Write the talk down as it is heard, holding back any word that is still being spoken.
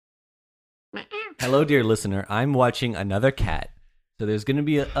Hello, dear listener. I'm watching another cat. So there's going to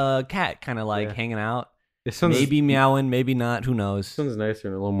be a cat kind of like hanging out. Maybe meowing, maybe not. Who knows? This one's nicer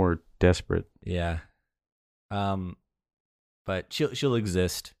and a little more desperate. Yeah. But she'll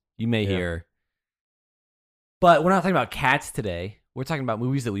exist. You may hear. But we're not talking about cats today. We're talking about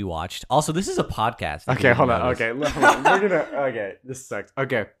movies that we watched. Also, this is a podcast. Okay, hold on. Okay, hold on. We're gonna. Okay, this sucks.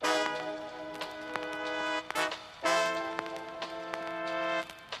 Okay.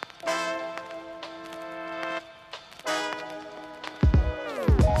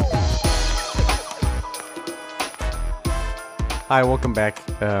 Hi, welcome back,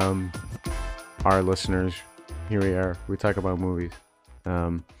 our listeners. Here we are. We talk about movies.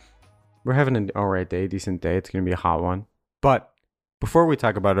 We're having an alright day, decent day. It's gonna be a hot one. But before we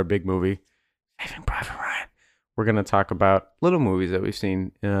talk about our big movie, Saving Private Ryan, we're gonna talk about little movies that we've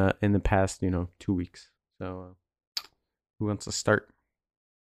seen in the past, 2 weeks. So, who wants to start?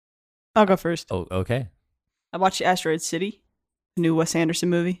 I'll go first. Oh, okay. I watched Asteroid City, the new Wes Anderson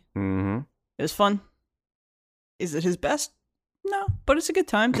movie. Mm-hmm. It was fun. Is it his best? No, but it's a good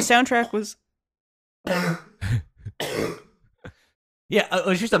time. The soundtrack was... Yeah, it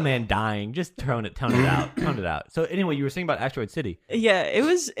was just a man dying. Just tone it out. Tone it out. So anyway, you were saying about Asteroid City. Yeah, it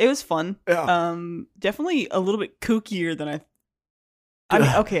was fun. Yeah. Definitely a little bit kookier than I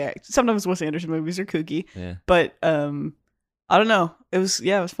mean, okay, sometimes Wes Anderson movies are kooky. Yeah. But I don't know. It was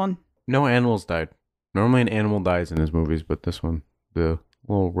fun. No animals died. Normally an animal dies in his movies, but this one, the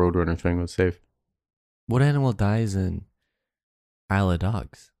little Roadrunner thing was safe. What animal dies in Isle of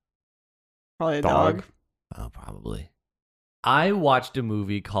Dogs? Probably a dog. Oh, probably. I watched a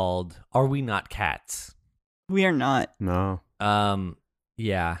movie called Are We Not Cats? We are not. No.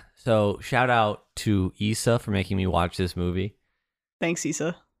 Yeah. So shout out to Issa for making me watch this movie. Thanks,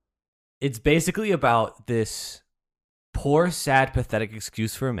 Issa. It's basically about this poor, sad, pathetic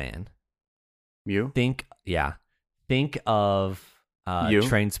excuse for a man. You? Think of You?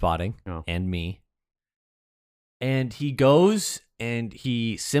 Train Spotting Oh. and me. And he goes and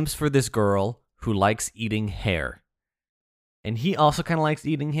he simps for this girl who likes eating hair. And he also kind of likes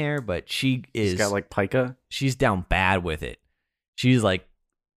eating hair, but He's got like pica? she's down bad with it. She's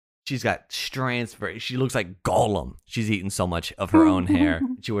got strands she looks like Gollum. She's eaten so much of her own hair.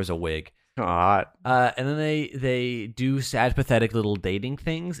 She wears a wig. Hot. And then they do sad, pathetic little dating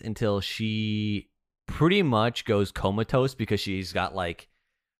things until she pretty much goes comatose because she's got like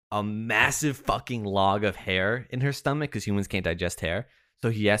a massive fucking log of hair in her stomach because humans can't digest hair. So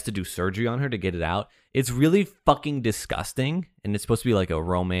he has to do surgery on her to get it out. It's really fucking disgusting, and it's supposed to be like a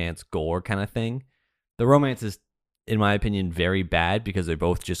romance gore kind of thing. The romance is, in my opinion, very bad because they're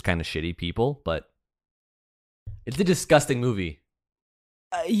both just kind of shitty people, but it's a disgusting movie.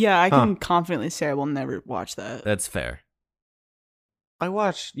 Yeah, I can confidently say I will never watch that. That's fair. I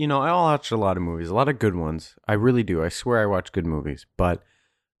watch a lot of movies, a lot of good ones. I really do. I swear I watch good movies. But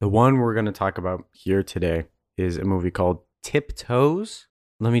the one we're going to talk about here today is a movie called Tiptoes.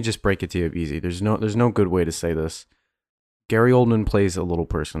 Let me just break it to you easy. There's no good way to say this. Gary Oldman plays a little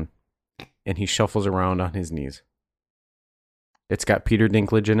person, and he shuffles around on his knees. It's got Peter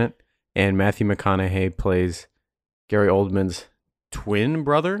Dinklage in it, and Matthew McConaughey plays Gary Oldman's twin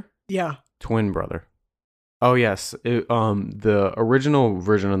brother. Yeah. Twin brother. Oh yes, the original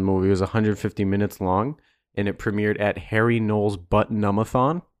version of the movie was 150 minutes long, and it premiered at Harry Knowles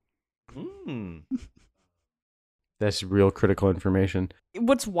Butt-Numathon. That's real critical information.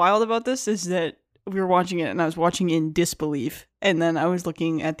 What's wild about this is that we were watching it and I was watching in disbelief. And then I was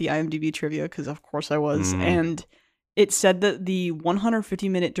looking at the IMDb trivia because of course I was. And it said that the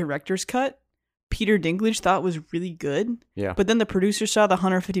 150-minute director's cut, Peter Dinklage thought was really good. Yeah. But then the producer saw the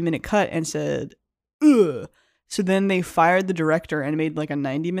 150-minute cut and said, ugh. So then they fired the director and made like a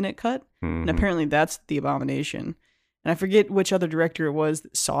 90-minute cut. And apparently that's the abomination. And I forget which other director it was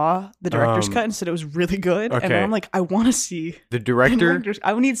that saw the director's cut and said it was really good. Okay. And I'm like, I want to see The director.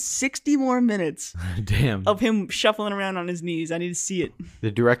 I would need 60 more minutes Damn. of him shuffling around on his knees. I need to see it. The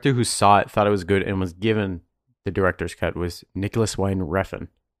director who saw it thought it was good and was given the director's cut was Nicholas Winding Refn,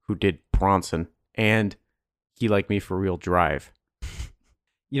 who did Bronson and He Like Me for Real Drive.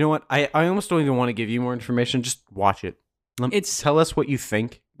 You know what? I almost don't even want to give you more information. Just watch it. Tell us what you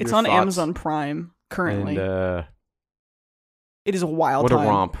think. It's your on thoughts. Amazon Prime currently. And it is a wild what time. a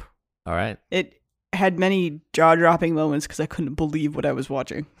romp. All right. It had many jaw-dropping moments because I couldn't believe what I was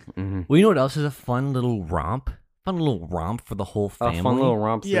watching. Mm-hmm. Well, you know what else is a fun little romp? Fun little romp for the whole family. A fun little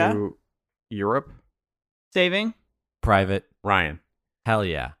romp Yeah. through Europe. Saving? Private. Ryan. Hell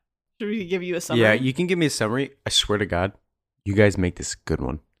yeah. Should we give you a summary? Yeah, you can give me a summary. I swear to God, you guys make this a good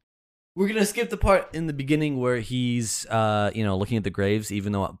one. We're gonna skip the part in the beginning where he's, looking at the graves.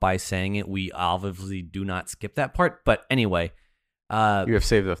 Even though by saying it, we obviously do not skip that part. But anyway, You have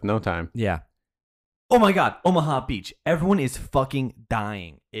saved us no time. yeah. Oh my God, Omaha Beach. Everyone is fucking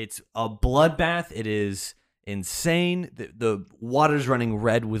dying. It's a bloodbath. It is insane. The water's running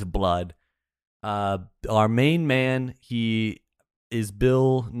red with blood. Our main man, he is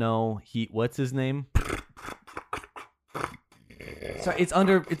Bill. No, what's his name? Sorry, it's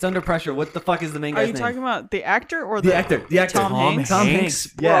under pressure. What the fuck is the main Are guy's you name? talking about the actor or The actor. Tom Hanks? Tom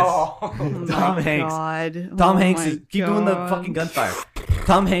Hanks. Yes. Oh Tom my Hanks. God. Tom Oh Hanks my is keep doing the God. fucking gunfire.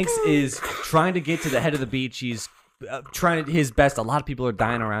 Tom Hanks is trying to get to the head of the beach. He's trying his best. A lot of people are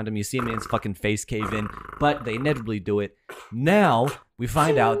dying around him. You see a man's fucking face cave in, but they inevitably do it. Now we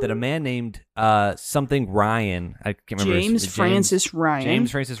find out that a man named something Ryan, I can't remember. James Francis Ryan.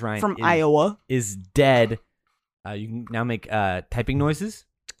 James Francis Ryan from Iowa. is dead. You can now make typing noises.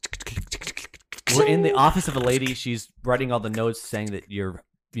 We're in the office of a lady. She's writing all the notes saying that your,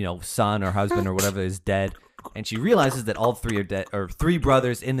 son or husband or whatever is dead. And she realizes that all three are dead, or three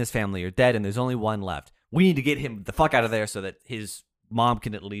brothers in this family are dead, and there's only one left. We need to get him the fuck out of there so that his mom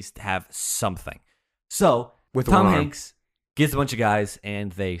can at least have something. So With Tom one arm. Hanks gets a bunch of guys,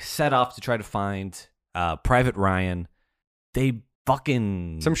 and they set off to try to find Private Ryan. They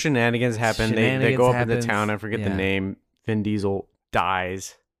fucking Some shenanigans happen. They Shenanigans go up happens. into town. I forget Yeah. the name. Vin Diesel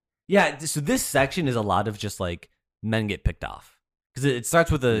dies. Yeah, so this section is a lot of just like men get picked off because it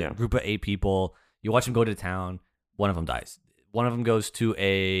starts with a Yeah. group of 8 people. You watch them go to town. One of them dies. One of them goes to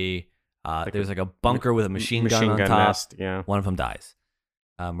a there's like a bunker with a machine gun on top. nest. Yeah. One of them dies.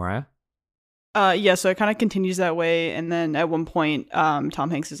 Mariah? Yeah, so it kind of continues that way, and then at one point, Tom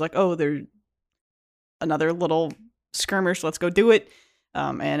Hanks is like, "Oh, there's another little skirmish. Let's go do it."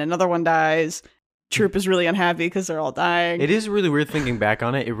 And another one dies. Troop is really unhappy because they're all dying. It is really weird thinking back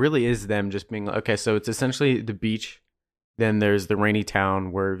on it. It really is them just being like, okay, so it's essentially the beach. Then there's the rainy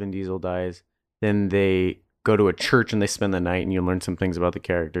town where Vin Diesel dies. Then they go to a church and they spend the night and you learn some things about the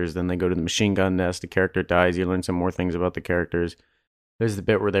characters. Then they go to the machine gun nest. The character dies. You learn some more things about the characters. There's the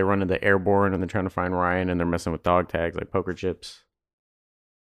bit where they run to the airborne and they're trying to find Ryan and they're messing with dog tags like poker chips.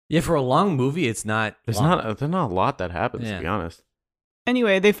 Yeah, for a long movie, it's not. There's long. not a lot that happens, Yeah. to be honest.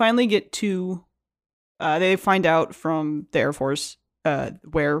 Anyway, they finally get to. They find out from the Air Force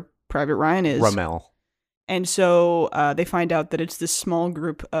where Private Ryan is. Rommel. And so they find out that it's this small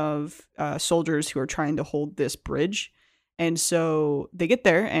group of soldiers who are trying to hold this bridge. And so they get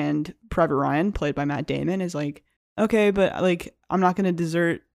there, and Private Ryan, played by Matt Damon, is like, "Okay, but like, I'm not going to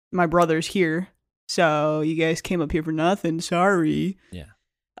desert my brothers here. So you guys came up here for nothing. Sorry." Yeah.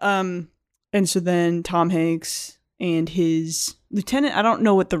 And so then Tom Hanks and his lieutenant, I don't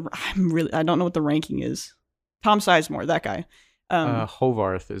know what the ranking is. Tom Sizemore, that guy.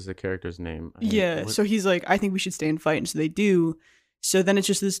 Hovarth is the character's name. Yeah, so he's like, "I think we should stay and fight," and so they do. So then it's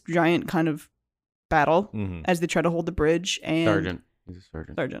just this giant kind of battle Mhm. as they try to hold the bridge. And Sergeant. He's a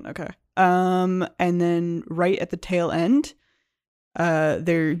sergeant. Sergeant, okay. And then right at the tail end,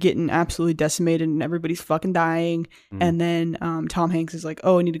 they're getting absolutely decimated and everybody's fucking dying. Mhm. And then Tom Hanks is like,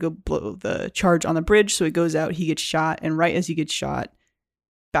 "Oh, I need to go blow the charge on the bridge." So he goes out, he gets shot, and right as he gets shot,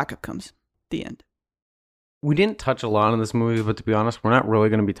 backup comes. The end. We didn't touch a lot on this movie, but to be honest, we're not really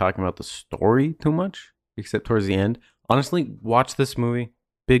going to be talking about the story too much, except towards the end. Honestly, watch this movie.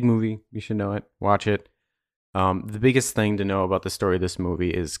 Big movie. You should know it. Watch it. The biggest thing to know about the story of this movie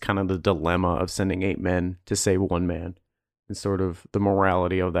is kind of the dilemma of sending 8 men to save 1 man and sort of the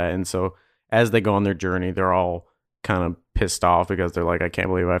morality of that. And so as they go on their journey, they're all kind of pissed off because they're like, I can't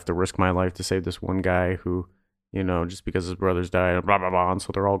believe I have to risk my life to save this one guy who, just because his brothers died, and blah, blah, blah. And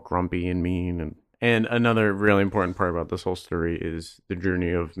so they're all grumpy and mean. And another really important part about this whole story is the journey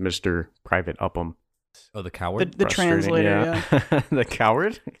of Mr. Private Upham. Oh, the coward? The Frustrating, translator, yeah. The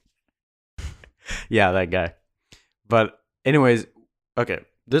coward? Yeah, that guy. But anyways, okay,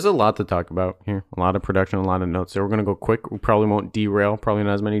 there's a lot to talk about here. A lot of production, a lot of notes. So we're going to go quick. We probably won't derail. Probably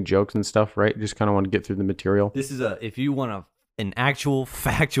not as many jokes and stuff, right? Just kind of want to get through the material. This is if you want an actual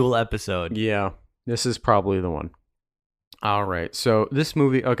factual episode. Yeah, this is probably the one. All right. So this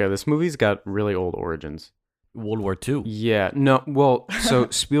movie's got really old origins. World War II. Yeah. No. Well, so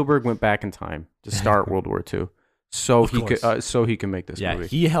Spielberg went back in time to start World War II, so Of he could course. make this Yeah, movie.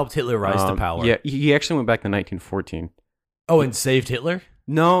 he helped Hitler rise to power. Yeah, he actually went back to 1914. Oh, and saved Hitler?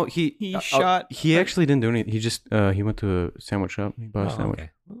 No, he shot. He actually didn't do anything. He just he went to a sandwich shop. He bought a Oh, sandwich, okay.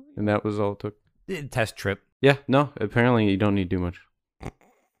 and that was all it took. Test trip. Yeah. No. Apparently, you don't need to do much.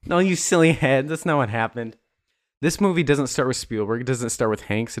 No, you silly head. That's not what happened. This movie doesn't start with Spielberg. It doesn't start with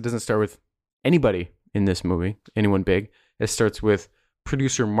Hanks. It doesn't start with anybody in this movie. Anyone big. It starts with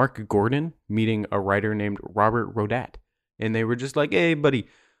producer Mark Gordon meeting a writer named Robert Rodat. And they were just like, hey, buddy,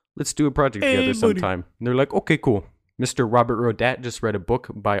 let's do a project together sometime. And they're like, okay, cool. Mr. Robert Rodat just read a book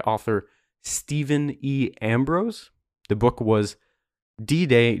by author Stephen E. Ambrose. The book was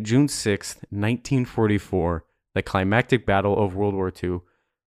D-Day, June 6th, 1944, The Climactic Battle of World War II.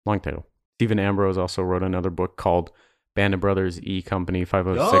 Long title. Stephen Ambrose also wrote another book called Band of Brothers, E Company,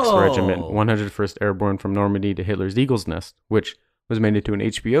 506 Regiment, 101st Airborne from Normandy to Hitler's Eagle's Nest, which was made into an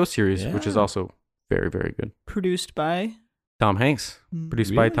HBO series, which is also very, very good. Produced by Tom Hanks.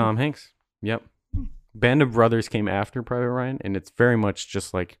 Produced by Tom Hanks. Yep. Band of Brothers came after Private Ryan, and it's very much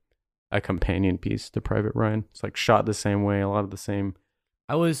just like a companion piece to Private Ryan. It's like shot the same way, a lot of the same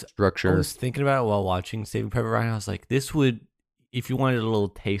structure. I was thinking about it while watching Saving Private Ryan. I was like, this would, if you wanted a little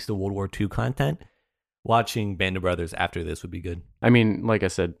taste of World War II content, watching Band of Brothers after this would be good. I mean, like I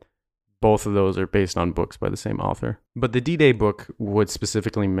said, both of those are based on books by the same author. But the D-Day book would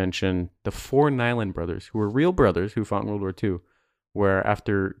specifically mention the 4 Nyland brothers, who were real brothers who fought in World War II, where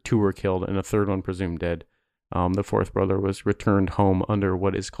after 2 were killed and a third one presumed dead, the 4th brother was returned home under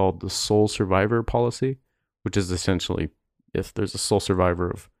what is called the sole survivor policy, which is essentially if there's a sole survivor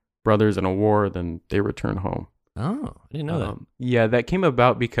of brothers in a war, then they return home. Oh, I didn't know that. Yeah, that came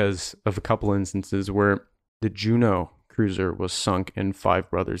about because of a couple instances where the Juno cruiser was sunk and 5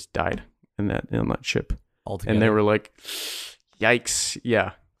 brothers died in that ship. Altogether. And they were like, yikes.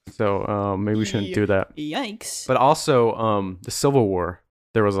 Yeah. So maybe we shouldn't do that. Yikes. But also the Civil War,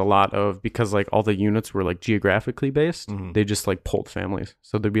 there was a lot of, because like all the units were like geographically based, they just like pulled families.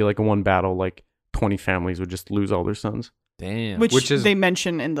 So there'd be like a one battle, like 20 families would just lose all their sons. Damn. Which is, they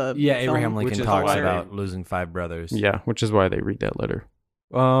mention in the film, Abraham Lincoln talks about losing 5 brothers. Yeah, which is why they read that letter.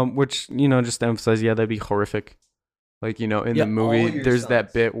 Which, just to emphasize, that'd be horrific. Like, in the movie, there's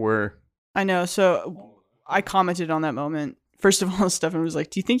that bit where... I know, so I commented on that moment. First of all, Stefan was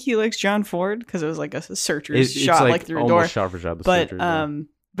like, do you think he likes John Ford? Because it was like a searcher's shot like through a door. Shot for shot, but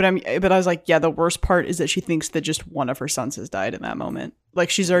I was like, yeah, the worst part is that she thinks that just one of her sons has died in that moment.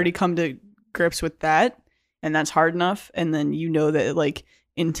 Like, she's already come to grips with that, and that's hard enough. And then that, like,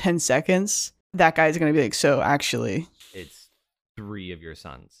 in 10 seconds, that guy's going to be like, so actually... It's 3 of your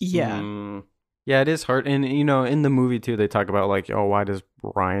sons. Yeah. Yeah, it is hard. And, in the movie, too, they talk about, like, oh, why does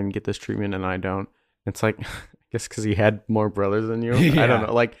Ryan get this treatment and I don't? It's like, I guess because he had more brothers than you. Yeah. I don't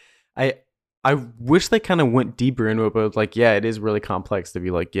know. Like, I wish they kind of went deeper into it, but it's like, yeah, it is really complex to be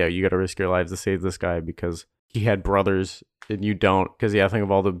like, yeah, you got to risk your lives to save this guy because he had brothers and you don't. Because, yeah, think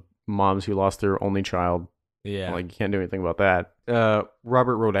of all the moms who lost their only child. Yeah. Like, you can't do anything about that.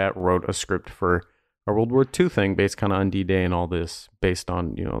 Robert Rodat wrote a script for a World War II thing based kind of on D-Day and all this, based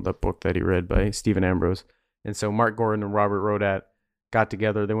on, the book that he read by Stephen Ambrose. And so Mark Gordon and Robert Rodat got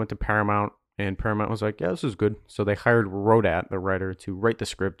together. They went to Paramount, and Paramount was like, yeah, this is good. So they hired Rodat, the writer, to write the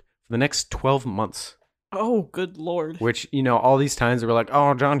script for the next 12 months. Oh, good Lord. Which, all these times they were like,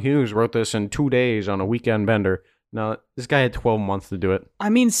 oh, John Hughes wrote this in 2 days on a weekend bender. No, this guy had 12 months to do it.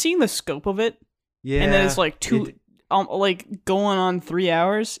 I mean, seeing the scope of it, and then it's like like going on 3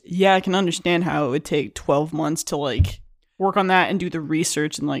 hours. Yeah, I can understand how it would take 12 months to like work on that and do the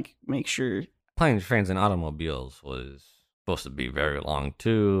research and like make sure. Planes, Trains, and Automobiles was supposed to be very long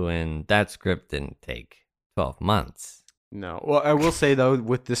too, and that script didn't take 12 months. No. Well, I will say though,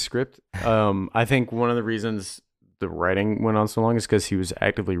 with this script, I think one of the reasons the writing went on so long is because he was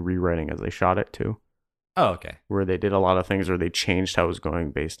actively rewriting as they shot it too. Oh, okay. Where they did a lot of things where they changed how it was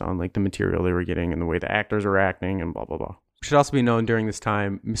going based on like the material they were getting and the way the actors were acting and blah, blah, blah. It should also be known during this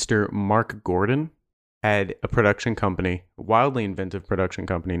time, Mr. Mark Gordon had a production company, a wildly inventive production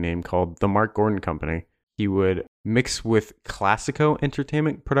company named called The Mark Gordon Company. He would mix with Classico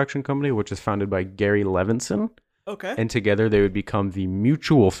Entertainment Production Company, which is founded by Gary Levinson. Okay. And together they would become the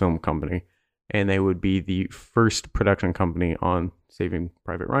Mutual Film Company. And they would be the first production company on Saving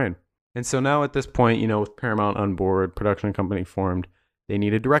Private Ryan. And so now at this point, with Paramount on board, production company formed, they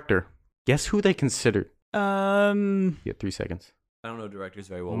need a director. Guess who they considered? You have 3 seconds. I don't know directors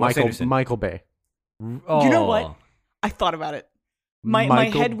very well. Michael Bay. Oh. You know what? I thought about it. My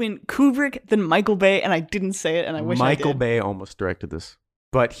head went Kubrick, then Michael Bay, and I didn't say it, and I wish I did. Michael Bay almost directed this.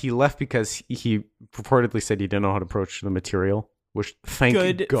 But he left because he purportedly said he didn't know how to approach the material, which thank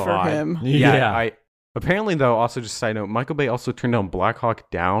Good God. for him. Yeah. Apparently, though, also just side note, Michael Bay also turned down Black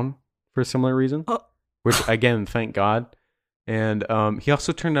Hawk Down for a similar reason, which again, thank God. And he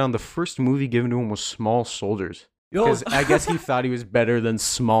also turned down the first movie given to him was Small Soldiers. Because I guess he thought he was better than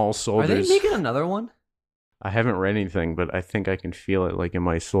Small Soldiers. Are they making another one? I haven't read anything, but I think I can feel it like in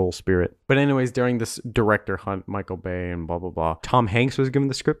my soul spirit. But anyways, during this director hunt, Michael Bay and blah, blah, blah, Tom Hanks was given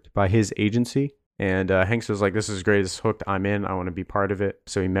the script by his agency. And Hanks was like, this is great. This is hooked. I'm in. I want to be part of it.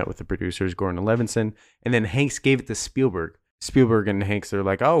 So he met with the producers, Gordon and Levinson. And then Hanks gave it to Spielberg. Spielberg and Hanks, they're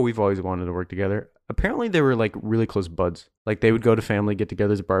like, oh, we've always wanted to work together. Apparently, they were like really close buds. Like they would go to family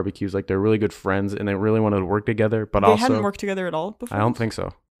get-togethers, barbecues. Like they're really good friends, and they really wanted to work together. But They also, hadn't worked together at all before? I don't think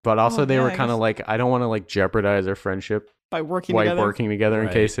so. But also, Oh, they yeah, were I kind of guess. like, I don't want to like jeopardize our friendship By working while together? working together in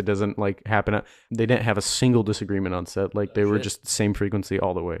Right. case it doesn't like happen. They didn't have a single disagreement on set. Like they were Shit. just the same frequency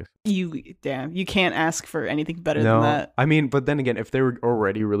all the way. Damn, you can't ask for anything better than that. I mean, but then again, if they were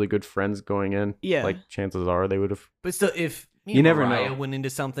already really good friends going in, Yeah. like chances are they would have. But still, if me You and never Mariah know. went into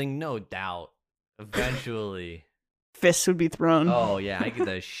something, no doubt, eventually. Fists would be thrown. Oh yeah, I get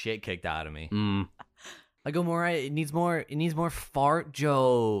the shit kicked out of me. Mm. I go, Mariah, it needs more fart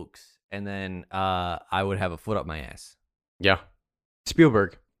jokes, and then I would have a foot up my ass. Yeah.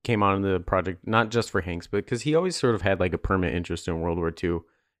 Spielberg came on the project not just for Hanks, but because he always sort of had like a permanent interest in World War II.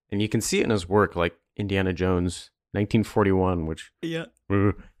 And you can see it in his work, like Indiana Jones, 1941, which Yeah.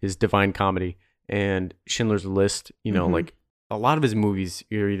 his Divine Comedy, and Schindler's List. You know, Mhm. like a lot of his movies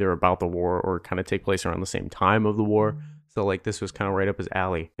are either about the war or kind of take place around the same time of the war. So like this was kind of right up his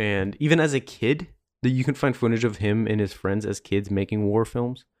alley. And even as a kid, you can find footage of him and his friends as kids making war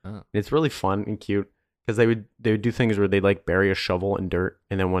films. Oh. And it's really fun and cute because they would do things where they'd like bury a shovel in dirt,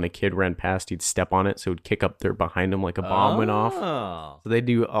 and then when a kid ran past, he'd step on it, so it would kick up dirt behind him like a bomb went off. Oh. So they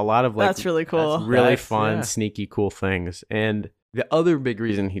do a lot of like That's really cool. that's really That's- fun, yeah. sneaky, cool things. And the other big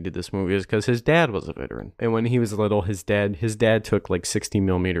reason he did this movie is because his dad was a veteran. And when he was little, his dad took like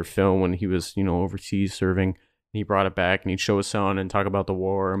 60mm film when he was, overseas serving. And he brought it back and he'd show his son and talk about the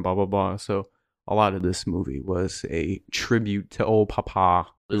war and blah, blah, blah. So a lot of this movie was a tribute to old Papa.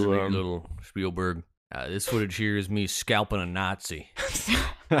 Listen who, to you, little Spielberg. This footage here is me scalping a Nazi.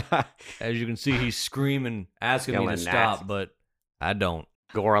 As you can see, he's screaming, asking me Killing to Nazi. stop, but I don't.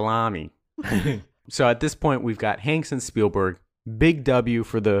 Gorlami. So at this point, we've got Hanks and Spielberg. Big W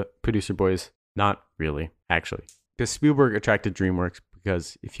for the producer boys. Not really, actually. Because Spielberg attracted DreamWorks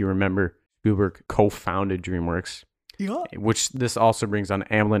because, if you remember, Spielberg co-founded DreamWorks, Yeah. which this also brings on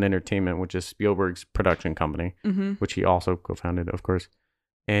Amblin Entertainment, which is Spielberg's production company, Mm-hmm. which he also co-founded, of course.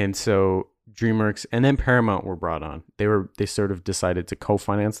 And so DreamWorks and then Paramount were brought on. They sort of decided to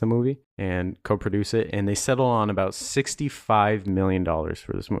co-finance the movie and co-produce it, and they settled on about $65 million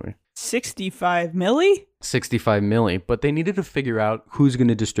for this movie. 65 milli? 65 milli, but they needed to figure out who's going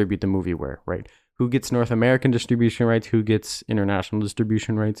to distribute the movie where, right? Who gets North American distribution rights? Who gets international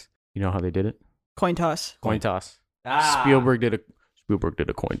distribution rights? You know how they did it? Coin toss. Coin toss. Ah. Spielberg did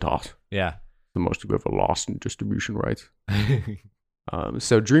a coin toss. Yeah. The most you've ever lost in distribution rights.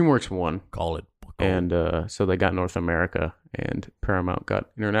 So DreamWorks won, Call it. and so they got North America, and Paramount got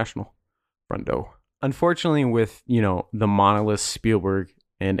international. Frundo. Unfortunately, with the monolith Spielberg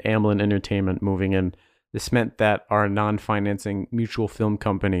and Amblin Entertainment moving in, this meant that our non-financing mutual film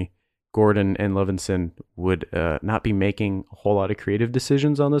company, Gordon and Levinson, would not be making a whole lot of creative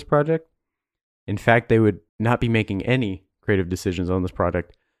decisions on this project. In fact, they would not be making any creative decisions on this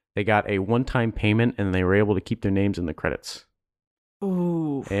project. They got a one-time payment, and they were able to keep their names in the credits.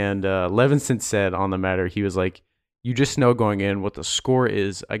 Ooh. And Levinson said on the matter, he was like, you just know going in what the score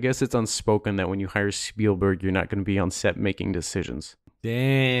is. I guess it's unspoken that when you hire Spielberg, you're not going to be on set making decisions.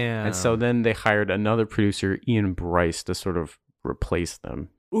 Damn. And so then they hired another producer, Ian Bryce, to sort of replace them.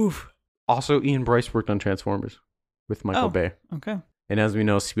 Oof. Also, Ian Bryce worked on Transformers with Michael Oh. Bay. Okay. And as we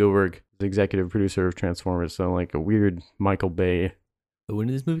know, Spielberg is the executive producer of Transformers. So like a weird Michael Bay When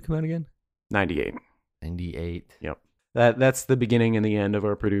did this movie come out again? 98. 98. That's the beginning and the end of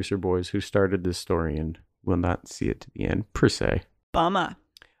our producer boys who started this story and will not see it to the end, per se. Bama.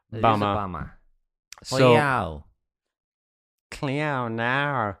 Bama. So, So, wow. Cleo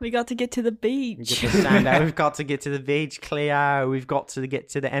now. We got to get to the We beach. get to stand out. We've got to get to the beach, Cleo. We've got to get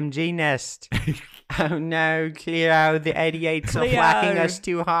to the MG nest. Oh no, Cleo, the 88s are Cleo. flapping us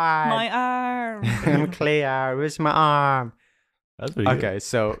too hard. My arm. Cleo, where's my arm? That's pretty Okay,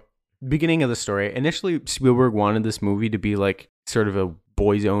 so beginning of the story. Initially, Spielberg wanted this movie to be like sort of a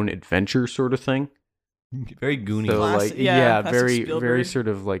boy's own adventure sort of thing. good. Very Goonies. So Classic- like yeah, classic very Spielberg. sort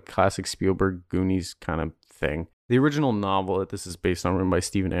of like classic Spielberg Goonies kind of thing. The original novel that this is based on, written by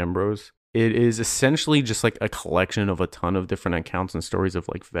Stephen Ambrose, it is essentially just like a collection of a ton of different accounts and stories of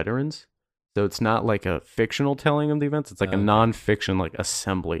like veterans. So it's not like a fictional telling of the events. It's like a Okay. non-fiction like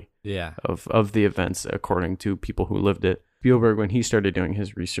assembly yeah. of the events according to people who lived it. Spielberg, when he started doing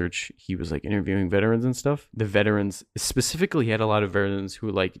his research, he was like interviewing veterans and stuff. The veterans, specifically, he had a lot of veterans who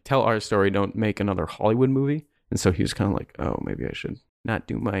like tell our story, don't make another Hollywood movie. And so he was kind of like, oh, maybe I should not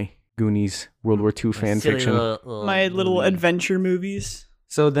do my Goonies World War II fan Silly fiction. My little movie. adventure movies.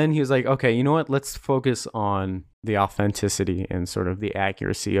 So then he was like, okay, you know what? Let's focus on the authenticity and sort of the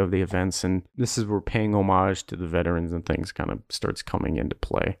accuracy of the events. And this is where paying homage to the veterans and things kind of starts coming into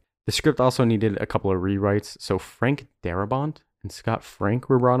play. The script also needed a couple of rewrites. So Frank Darabont and Scott Frank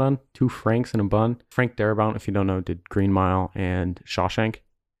were brought on. 2 Franks in a bun. Frank Darabont, if you don't know, did Green Mile and Shawshank.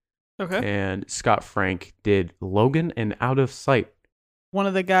 Okay. And Scott Frank did Logan and Out of Sight. One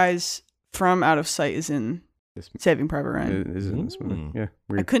of the guys from Out of Sight is in This Saving Private Ryan. is in this movie. Mm. Yeah.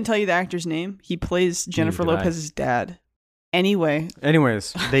 I Weird. couldn't tell you the actor's name. He plays Jennifer did I. Lopez's dad. Anyway,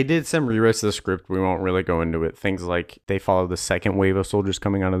 Anyways, they did some rewrites to the script. We won't really go into it. Things like they follow the second wave of soldiers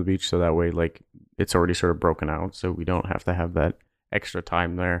coming out of the beach, so that way, like, it's already sort of broken out, so we don't have to have that extra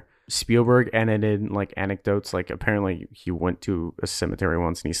time there. Spielberg edited like anecdotes, like apparently he went to a cemetery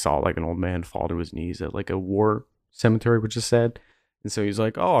once and he saw like an old man fall to his knees at like a war cemetery, which is sad. And so he's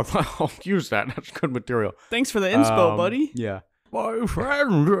like, "Oh, I'll use that. That's good material." thanks for the inspo, buddy. Yeah. My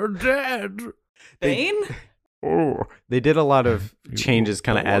friends are dead. Bane? They did a lot of changes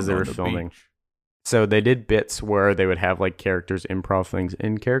kind of as they were filming. So they did bits where they would have like characters improv things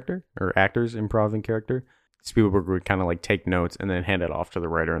in character or actors improv in character. Spielberg would kind of like take notes and then hand it off to the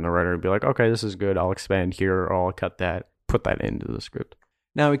writer, and the writer would be like, "Okay, this is good. I'll expand here, or I'll cut that, put that into the script."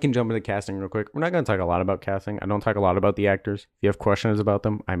 Now we can jump into casting real quick. We're not going to talk a lot about casting. I don't talk a lot about the actors. If you have questions about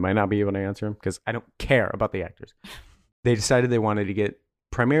them, I might not be able to answer them because I don't care about the actors. They decided they wanted to get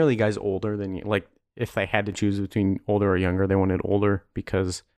primarily guys older than you. Like if they had to choose between older or younger, they wanted older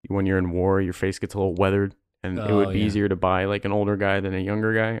because when you're in war, your face gets a little weathered. And it would be easier to buy like an older guy than a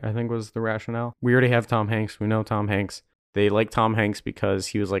younger guy, I think was the rationale. We already have Tom Hanks. We know Tom Hanks. They like Tom Hanks because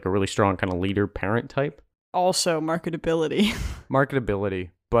he was like a really strong kind of leader parent type. Also, marketability. Marketability.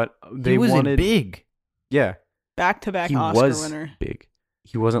 But they He was wanted big. Yeah. Back-to-back He Oscar was winner. big.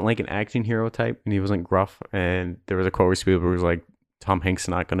 He wasn't like an action hero type and he wasn't gruff. And there was a quote where Spielberg was like, Tom Hanks is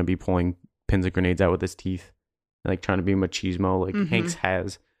not going to be pulling pins of grenades out with his teeth. Like trying to be machismo like Hanks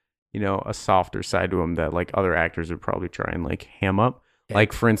has. You know, a softer side to him that like other actors would probably try and like ham up. Yeah.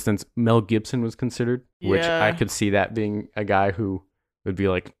 Like for instance, Mel Gibson was considered, which Yeah. I could see that being a guy who would be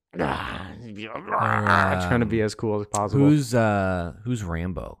like trying to be as cool as possible. Who's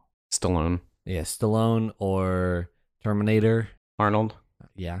Rambo? Stallone, Yeah, Stallone or Terminator. Arnold,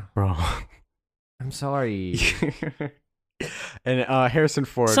 Yeah. bro, I'm sorry. and Harrison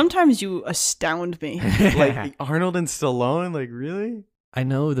Ford. Sometimes you astound me. Like Arnold and Stallone, like really? I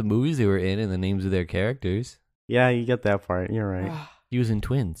know the movies they were in and the names of their characters. Yeah, you get that part. You're right. He was in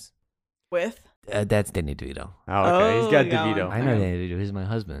Twins. With? That's Danny DeVito. Oh, okay. He's got Oh, yeah. DeVito. I know Okay. Danny DeVito. He's my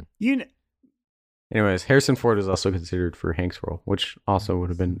husband. Anyways, Harrison Ford is also considered for Hank's role, which also would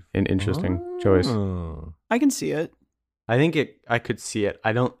have been an interesting choice. Oh. I can see it. I think I could see it.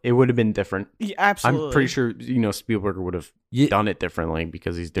 It would have been different. Yeah, absolutely. I'm pretty sure, Spielberg would have Yeah. done it differently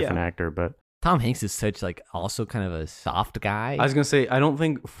because he's a different Yeah. actor. But Tom Hanks is such like also kind of a soft guy. I was going to say, I don't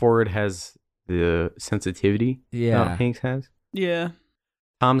think Ford has the sensitivity yeah. Hanks has. Yeah.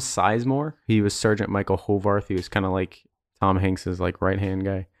 Tom Sizemore, he was Sergeant Michael Hovarth. He was kind of like Tom Hanks's like right-hand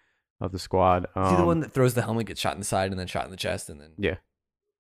guy of the squad. Is he the one that throws the helmet, gets shot in the side, and then shot in the chest, and then Yeah.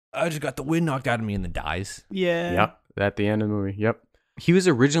 I just got the wind knocked out of me and then dies. Yeah. Yep. At the end of the movie. Yep. He was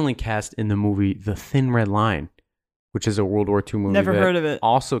originally cast in the movie The Thin Red Line, which is a World War II movie. Never that heard of it.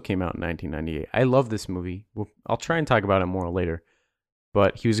 Also came out in 1998. I love this movie. I'll try and talk about it more later.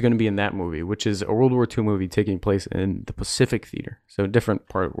 But he was going to be in that movie, which is a World War II movie taking place in the Pacific Theater. So a different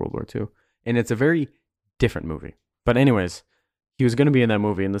part of World War II. And it's a very different movie. But anyways, he was going to be in that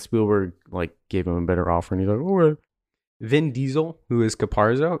movie, and the Spielberg like gave him a better offer, and he's like, "Oh." Vin Diesel, who is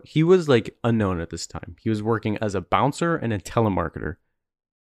Caparzo, he was like unknown at this time. He was working as a bouncer and a telemarketer.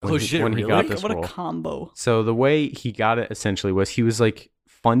 Oh, shit, when he really? got this What role. a combo. So the way he got it essentially was he was like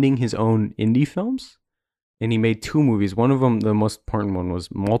funding his own indie films, and he made 2 movies. One of them, the most important one, was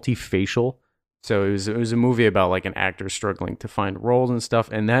Multifacial. So it was a movie about like an actor struggling to find roles and stuff,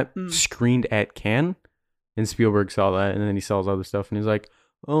 and that screened at Cannes. And Spielberg saw that, and then he saw his other stuff, and he's like,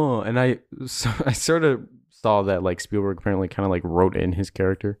 "Oh," and I sort of saw that like Spielberg apparently kind of like wrote in his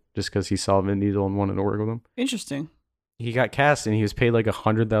character just because he saw Vin Diesel and wanted to work with him. Interesting. He got cast, and he was paid like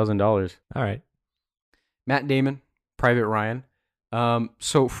 $100,000. All right. Matt Damon, Private Ryan.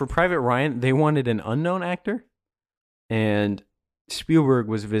 So for Private Ryan, they wanted an unknown actor, and Spielberg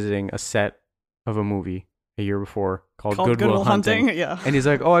was visiting a set of a movie a year before called Good Will Hunting. Yeah. And he's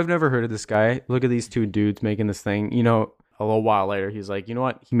like, "Oh, I've never heard of this guy. Look at these 2 dudes making this thing." A little while later, he's like, "You know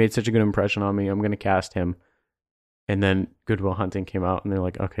what? He made such a good impression on me. I'm going to cast him." And then Good Will Hunting came out, and they're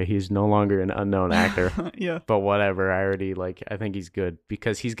like, "Okay, he's no longer an unknown actor." Yeah. But whatever. I think he's good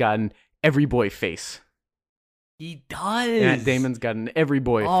because he's gotten every boy face. He does. Matt Damon's got an every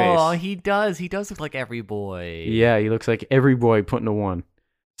boy Oh, face. he does. He does look like every boy. Yeah, he looks like every boy put into one.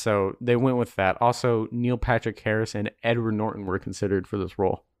 So they went with that. Also, Neil Patrick Harris and Edward Norton were considered for this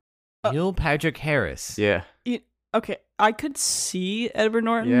role. Neil Patrick Harris. Yeah. Okay, I could see Edward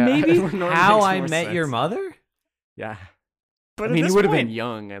Norton Yeah. maybe, Edward Norton How makes I more Met Your sense. Mother? Yeah. but I mean, at he this would have point, been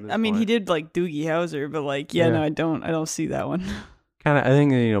young at this I mean, he point. did like Doogie Howser, but like, yeah, Yeah. no, I don't see that one. Kind of, I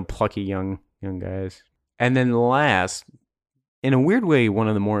think, plucky young guys. And then last, in a weird way, one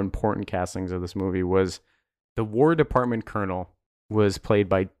of the more important castings of this movie was the War Department colonel was played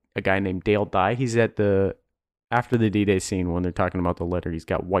by a guy named Dale Dye. He's after the D-Day scene when they're talking about the letter, he's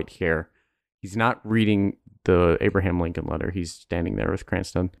got white hair. He's not reading the Abraham Lincoln letter. He's standing there with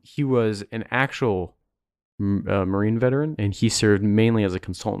Cranston. He was an actual Marine veteran, and he served mainly as a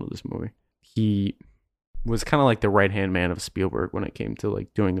consultant of this movie. He was kind of like the right-hand man of Spielberg when it came to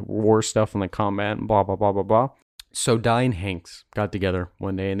like doing the war stuff and the combat and blah, blah, blah, blah, blah. So Dye and Hanks got together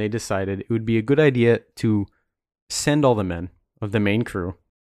one day, and they decided it would be a good idea to send all the men of the main crew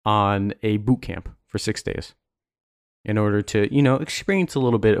on a boot camp for 6 days in order to, experience a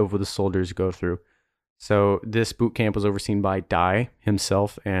little bit of what the soldiers go through. So this boot camp was overseen by Dye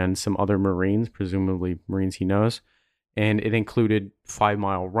himself and some other Marines, presumably Marines he knows. And it included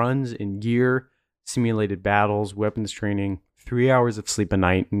 5-mile runs in gear, simulated battles, weapons training, 3 hours of sleep a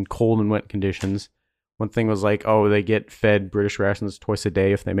night in cold and wet conditions. One thing was like, oh, they get fed British rations twice a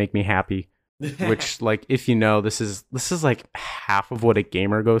day if they make me happy. Which, like, if you know, this is like half of what a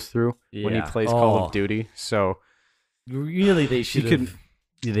gamer goes through when he Yeah. plays Call Oh. of Duty. So Really, they should could- have.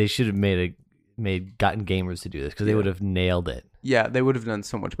 They should have gotten gamers to do this because they Yeah. would have nailed it. yeah, they would have done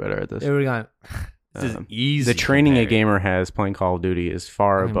so much better at this. They would have gone. This is easy. The training a compared." gamer has playing Call of Duty is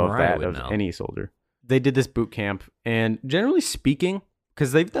far I mean, above Mariah that would of know. any soldier. They did this boot camp, and generally speaking,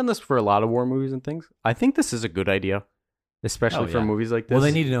 because they've done this for a lot of war movies and things, I think this is a good idea, especially Oh, for yeah. movies like this. Well,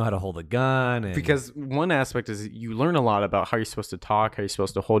 they need to know how to hold a gun. And, Because one aspect is you learn a lot about how you're supposed to talk, how you're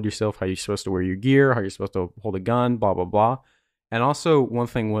supposed to hold yourself, how you're supposed to wear your gear, how you're supposed to hold a gun, blah, blah, blah. And also, one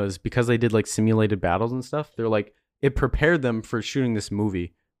thing was because they did like simulated battles and stuff, they're like, it prepared them for shooting this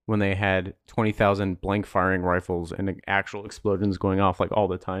movie when they had 20,000 blank firing rifles and actual explosions going off like all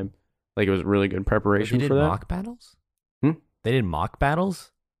the time. Like it was really good Wait, preparation they did for that. mock battles. Hmm? They did mock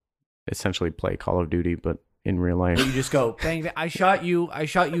battles. Essentially play Call of Duty, but in real life. You just go bang, bang. I shot you. I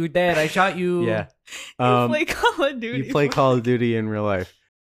shot you dead. I shot you. Yeah. You play Call of Duty. You play Call of Duty in real life.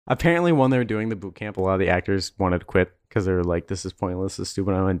 Apparently, when they were doing the boot camp, a lot of the actors wanted to quit because they were like, this is pointless, this is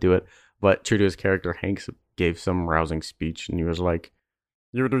stupid, I don't want to do it. But true to his character, Hanks gave some rousing speech, and he was like,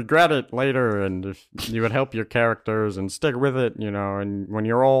 you would regret it later, and if you would help your characters and stick with it, and when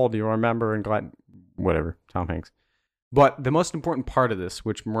you're old, you remember and glad, whatever, Tom Hanks. But the most important part of this,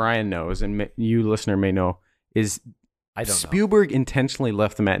 which Mariah knows, and you listener may know, is I don't know. Spielberg intentionally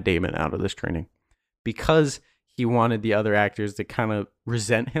left Matt Damon out of this training because he wanted the other actors to kind of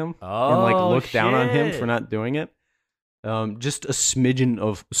resent him and like look down on him for not doing it. Just a smidgen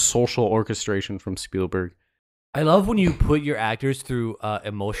of social orchestration from Spielberg. I love when you put your actors through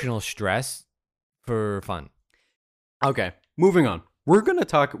emotional stress for fun. Okay, moving on. We're going to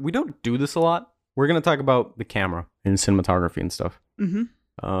talk, we don't do this a lot. We're going to talk about the camera and cinematography and stuff. Mm-hmm.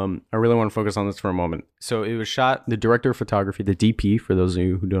 I really want to focus on this for a moment. So it was shot, the director of photography, the DP, for those of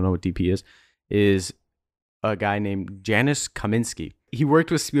you who don't know what DP is a guy named Janusz Kaminski. He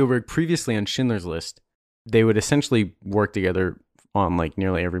worked with Spielberg previously on Schindler's List. They would essentially work together on like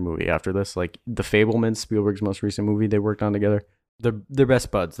nearly every movie after this. Like The Fabelmans, Spielberg's most recent movie, they worked on together. They're best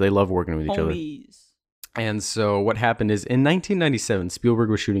buds. They love working with each other. Homies. And so what happened is in 1997, Spielberg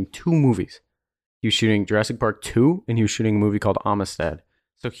was shooting 2 movies. He was shooting Jurassic Park 2, and he was shooting a movie called Amistad.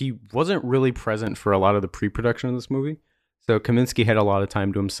 So he wasn't really present for a lot of the pre-production of this movie. So Kaminski had a lot of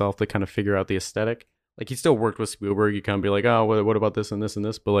time to himself to kind of figure out the aesthetic. Like he still worked with Spielberg. You kind of be like, oh, what about this and this and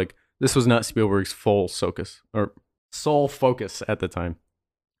this? But like this was not Spielberg's full sole focus at the time.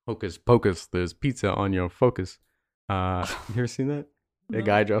 Hocus pocus, there's pizza on your Focus. You ever seen that? A No.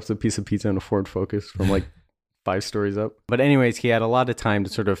 guy drops a piece of pizza on a Ford Focus from like 5 stories up. But anyways, he had a lot of time to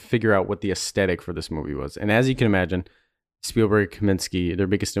sort of figure out what the aesthetic for this movie was. And as you can imagine, Spielberg, Kaminski, their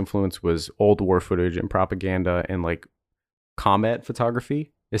biggest influence was old war footage and propaganda and like combat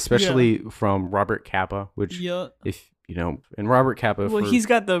photography, especially from Robert Capa, which Yeah. if you know, and Robert Capa. Well, he's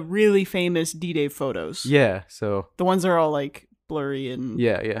got the really famous D-Day photos. yeah. So The ones that are all like blurry and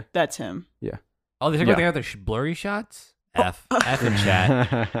yeah. that's him. Oh, they Yeah. got their blurry shots. F in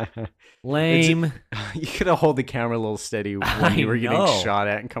chat. Lame. You could have hold the camera a little steady when I you were getting know. shot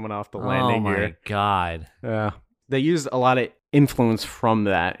at and coming off the Oh landing my gear. god. Yeah. They used a lot of influence from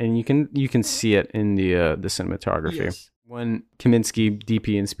that, and you can see it in the cinematography. Yes. When Kaminsky,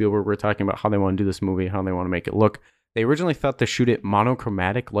 DP, and Spielberg were talking about how they want to do this movie, how they want to make it look, they originally thought to shoot it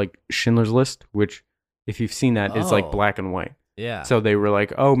monochromatic, like Schindler's List, which, if you've seen that, is like black and white. Yeah. So they were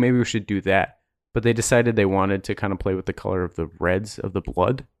like, oh, maybe we should do that. But they decided they wanted to kind of play with the color of the reds of the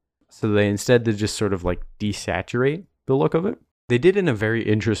blood. So they instead did just sort of like desaturate the look of it. They did it in a very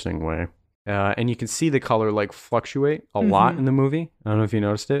interesting way. And you can see the color like fluctuate a lot in the movie. I don't know if you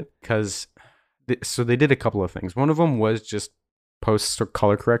noticed it. Because so they did a couple of things. One of them was just post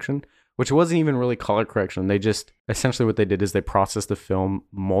color correction, which wasn't even really color correction. They just, essentially what they did is they processed the film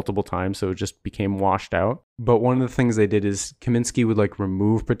multiple times, so it just became washed out. But one of the things they did is Kaminsky would like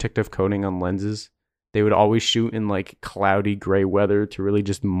remove protective coating on lenses. They would always shoot in like cloudy gray weather to really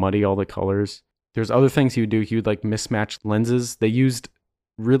just muddy all the colors. There's other things he would do. He would like mismatch lenses. They used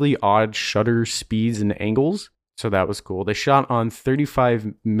really odd shutter speeds and angles, so that was cool. They shot on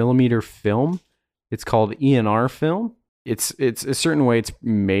 35 millimeter film. It's called ENR film. It's a certain way it's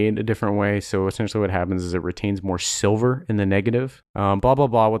made a different way. So essentially what happens is it retains more silver in the negative. Blah, blah,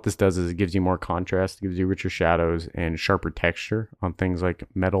 blah. What this does is it gives you more contrast, it gives you richer shadows and sharper texture on things like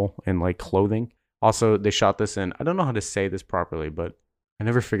metal and like clothing. Also, they shot this in, I don't know how to say this properly, but I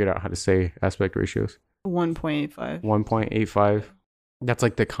never figured out how to say aspect ratios. 1.85. 1.85. That's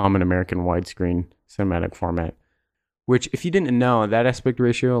like the common American widescreen cinematic format. Which, if you didn't know, that aspect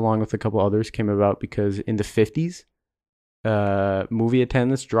ratio, along with a couple others, came about because in the 50s, movie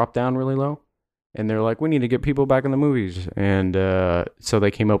attendance dropped down really low, and they're like, we need to get people back in the movies, and so they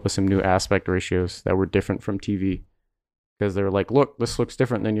came up with some new aspect ratios that were different from TV, because they were like, look, this looks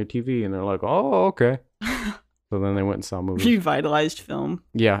different than your TV, and they're like, oh, okay. So then they went and saw movies. Revitalized film.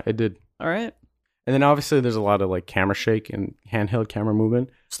 Yeah, it did. All right. And then obviously there's a lot of like camera shake and handheld camera movement.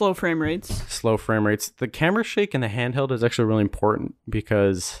 Slow frame rates. Slow frame rates. The camera shake and the handheld is actually really important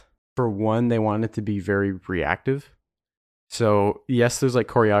because, for one, they want it to be very reactive. So yes, there's like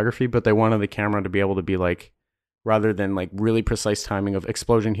choreography, but they wanted the camera to be able to be like, rather than like really precise timing of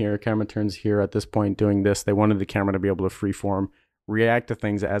explosion here, camera turns here at this point, doing this, they wanted the camera to be able to freeform, react to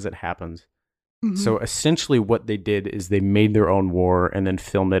things as it happens. Mm-hmm. So essentially what they did is they made their own war and then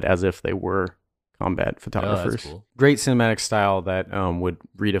filmed it as if they were combat photographers. Cool. Great cinematic style that would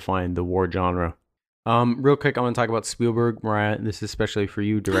redefine the war genre. Real quick, I'm going to talk about Spielberg. Mariah, this is especially for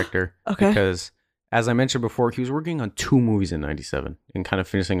you, director. Okay. Because, as I mentioned before, he was working on 2 movies in 97 and kind of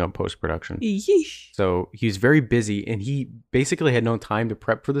finishing up post-production. Yeesh. So he was very busy, and he basically had no time to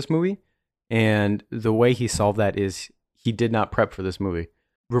prep for this movie. And the way he solved that is he did not prep for this movie.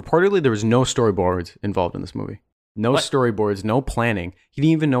 Reportedly, there was no storyboards involved in this movie. No storyboards, no planning. He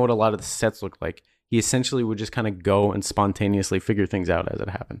didn't even know what a lot of the sets looked like. He essentially would just kind of go and spontaneously figure things out as it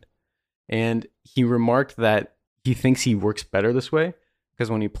happened. And he remarked that he thinks he works better this way because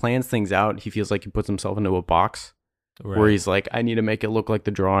when he plans things out, he feels like he puts himself into a box where he's like, I need to make it look like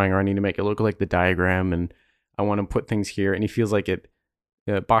the drawing, or I need to make it look like the diagram, and I want to put things here. And he feels like it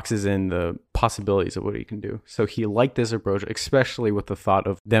boxes in the possibilities of what he can do. So he liked this approach, especially with the thought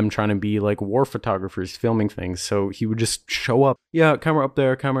of them trying to be like war photographers filming things. So he would just show up. Yeah, camera up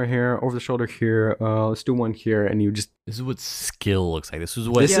there, camera here, over the shoulder here. Let's do one here. And you just... This is what skill looks like. This is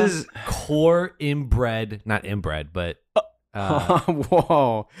what is core inbred, not inbred, but...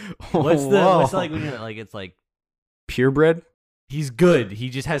 whoa. What's like when you're like, it's like... Purebred? He's good. He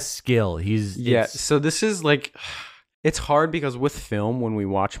just has skill. So this is like... It's hard because with film, when we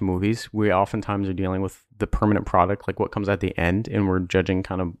watch movies, we oftentimes are dealing with the permanent product, like what comes at the end, and we're judging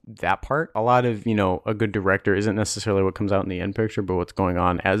kind of that part. A lot of, a good director isn't necessarily what comes out in the end picture, but what's going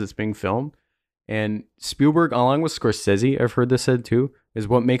on as it's being filmed. And Spielberg, along with Scorsese, I've heard this said too, is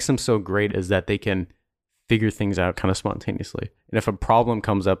what makes them so great is that they can figure things out kind of spontaneously. And if a problem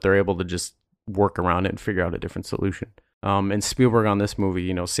comes up, they're able to just work around it and figure out a different solution. And Spielberg on this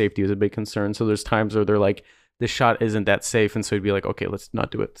movie, safety was a big concern. So there's times where they're like, this shot isn't that safe, and so he'd be like, okay, let's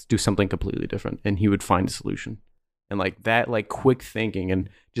not do it. Let's do something completely different. And he would find a solution. And like that, like quick thinking and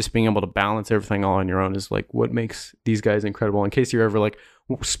just being able to balance everything all on your own is like what makes these guys incredible. In case you're ever like,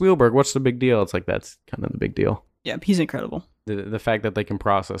 Spielberg, what's the big deal? It's like, that's kind of the big deal. Yeah, he's incredible. The fact that they can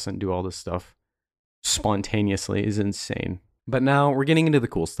process and do all this stuff spontaneously is insane. But now we're getting into the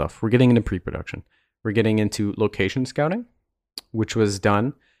cool stuff. We're getting into pre-production. We're getting into location scouting, which was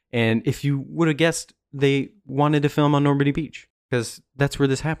done. And if you would have guessed, they wanted to film on Normandy Beach because that's where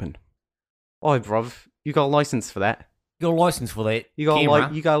this happened. Oh, bruv, you got a license for that. You got a license for that. You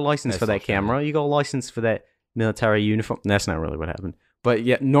got a license for that camera. You got a license for that military uniform. That's not really what happened. But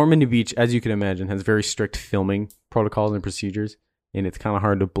yeah, Normandy Beach, as you can imagine, has very strict filming protocols and procedures. And it's kind of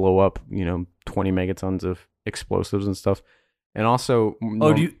hard to blow up, 20 megatons of explosives and stuff. And also,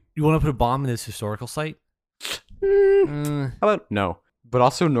 Oh, do you want to put a bomb in this historical site? How about no? But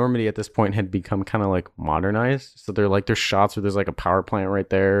also, Normandy at this point had become kind of like modernized. So there's shots where there's like a power plant right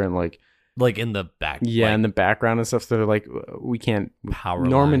there, and like In the back. yeah, in the background and stuff. So they're like, we can't. Power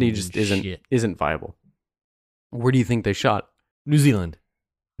Normandy line just and isn't viable. Where do you think they shot? New Zealand.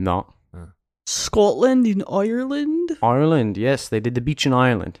 No, Scotland and Ireland. Ireland. Yes, they did the beach in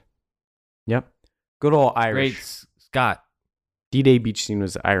Ireland. Yep, good old Irish. Great Scott. D-Day beach scene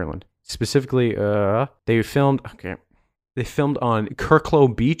was Ireland. Specifically, they filmed on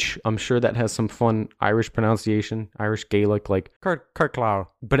Kirklow Beach. I'm sure that has some fun Irish pronunciation, Irish Gaelic, like Kirklow.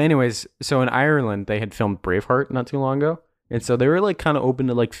 But anyways, so in Ireland, they had filmed Braveheart not too long ago. And so they were like kind of open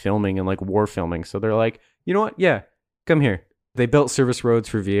to like filming and like war filming. So they're like, you know what? Yeah, come here. They built service roads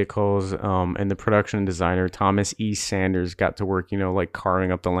for vehicles, and the production designer, Thomas E. Sanders, got to work, like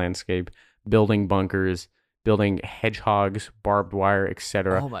carving up the landscape, building bunkers, building hedgehogs, barbed wire,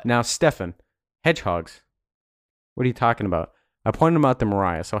 etc. Oh Now, Stefan, hedgehogs, what are you talking about? I pointed them out to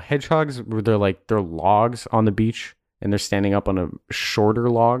Mariah. So hedgehogs, they're logs on the beach, and they're standing up on a shorter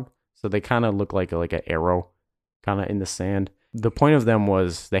log, so they kind of look like an arrow, kind of in the sand. The point of them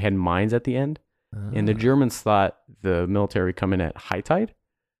was they had mines at the end, and the Germans thought the military would come in at high tide,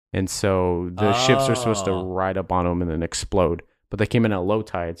 and so the ships are supposed to ride up on them and then explode. But they came in at low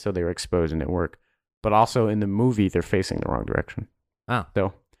tide, so they were exposed and it worked. But also in the movie, they're facing the wrong direction. Oh.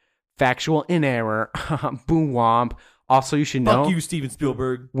 So, factual in error. Boom womp. Also, you should know. Fuck you, Steven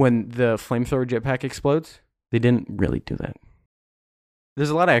Spielberg. When the flamethrower jetpack explodes, they didn't really do that. There's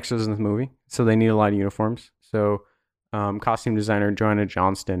a lot of extras in this movie, so they need a lot of uniforms. So, costume designer Joanna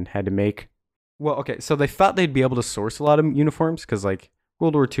Johnston had to make. Well, okay, so they thought they'd be able to source a lot of uniforms because, like,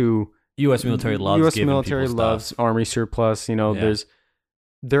 World War II. U.S. military loves U.S. giving military people loves stuff. army surplus. Yeah.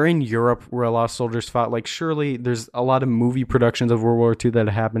 They're in Europe where a lot of soldiers fought. Like, surely there's a lot of movie productions of World War II that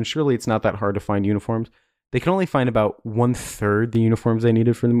happened. Surely it's not that hard to find uniforms. They could only find about 1/3 the uniforms they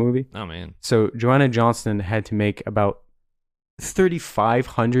needed for the movie. Oh, man. So Joanna Johnston had to make about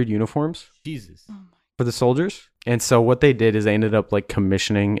 3,500 uniforms Jesus. for the soldiers. And so what they did is they ended up like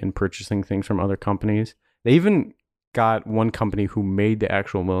commissioning and purchasing things from other companies. They even got one company who made the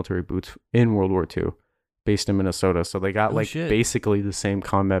actual military boots in World War II, based in Minnesota. So they got shit. basically the same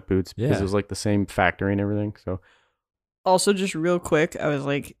combat boots because Yeah. it was like the same factory and everything. So Also, just real quick, I was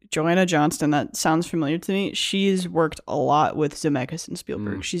like, Joanna Johnston, that sounds familiar to me. She's worked a lot with Zemeckis and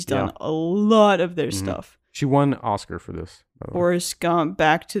Spielberg. She's done a lot of their stuff. she won Oscar for this. By the way. Forrest Gump,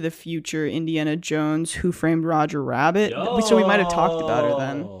 Back to the Future, Indiana Jones, Who Framed Roger Rabbit. So we might have talked about her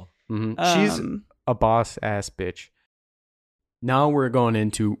then. Mhm. She's a boss ass bitch. Now we're going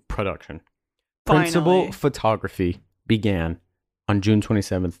into production. Principal Finally. photography began on June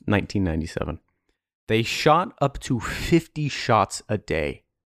 27th, 1997. They shot up to 50 shots a day.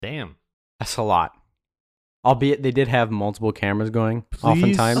 Damn. That's a lot. Albeit they did have multiple cameras going Please?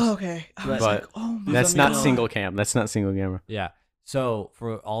 oftentimes. Oh, okay. I was But like, oh my That's God. not single cam. That's not single camera. Yeah. So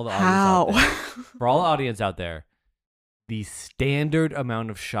for all the audience How? out there, for all the audience out there, the standard amount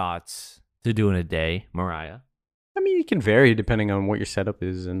of shots to do in a day, Mariah. I mean, it can vary depending on what your setup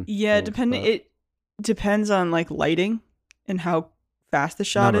is and Yeah, things, depending. but- It depends on like lighting and how fast the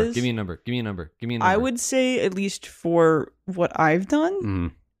shot Number. is. Give me a number. Give me a number. Give me a number. I would say at least for what I've done,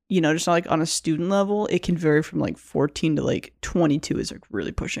 Mhm. just like on a student level, it can vary from like 14 to like 22 is like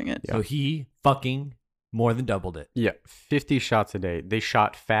really pushing it. So he fucking more than doubled it. Yeah, 50 shots a day. They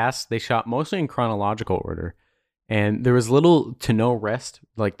shot fast. They shot mostly in chronological order. And there was little to no rest.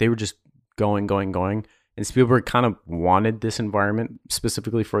 Like they were just going. And Spielberg kind of wanted this environment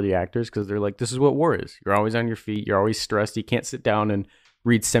specifically for the actors because they're like, this is what war is. You're always on your feet. You're always stressed. You can't sit down and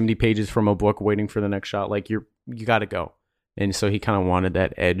read 70 pages from a book waiting for the next shot. Like you got to go. And so he kind of wanted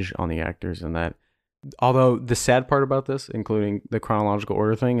that edge on the actors and that. Although the sad part about this, including the chronological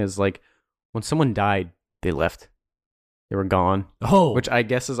order thing, is like when someone died, they left. They were gone. Oh. Which I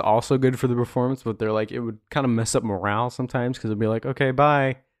guess is also good for the performance, but they're like, it would kind of mess up morale sometimes because it'd be like, okay,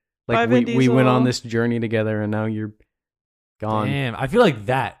 bye. Like Bye, Vin we went on Diesel. this journny together and now you're gone. Damn. I feel like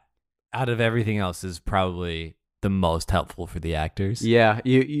that, out of everything else, is probably the most helpful for the actors. Yeah,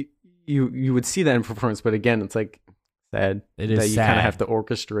 you would see that in performance, but again, it's like sad It is that you kind sad. of have to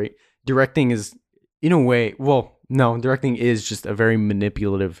orchestrate. Directing is, in a way, well, no, directing is just a very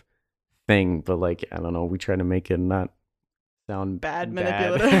manipulative thing, but like I don't know, we try to make it not sound Bad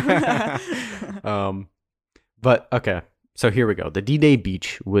manipulative. But okay, so here we go. The D-Day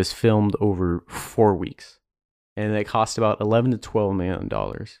Beach was filmed over 4 weeks, and it cost about $11 to $12 million.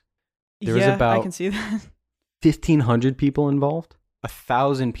 There was I about can see that. 1,500 people involved.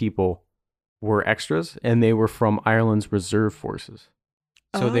 1,000 people were extras, and they were from Ireland's reserve forces.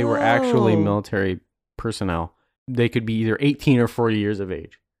 So they were actually Oh. military personnel. They could be either 18 or 40 years of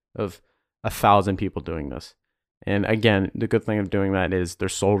age, of 1,000 people doing this. And again, the good thing of doing that is they're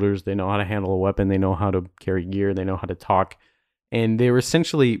soldiers. They know how to handle a weapon. They know how to carry gear. They know how to talk. And they were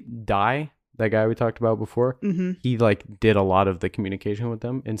essentially Dai, that guy we talked about before. Mm-hmm. He like did a lot of the communication with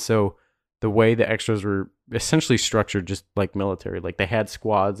them. And so the way the extras were essentially structured just like military, like they had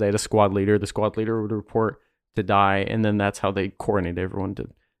squads. They had a squad leader. The squad leader would report to Dai, and then that's how they coordinated everyone to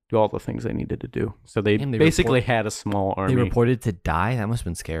do all the things they needed to do. So they Damn, they basically had a small army. They reported to die. That must have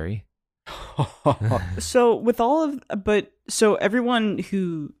been scary. So with all of, but so everyone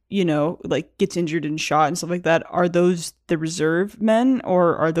who, you know, like gets injured and shot and stuff like that, are those the reserve men,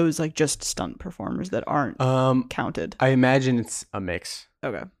 or are those like just stunt performers that aren't counted? I imagine it's a mix.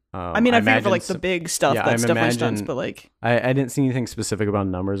 Okay. I mean, I figured for like the big stuff, yeah, that's I definitely stunts, imagine- but like, I didn't see anything specific about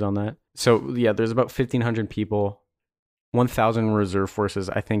numbers on that. So yeah, there's about 1,500 people, 1,000 reserve forces.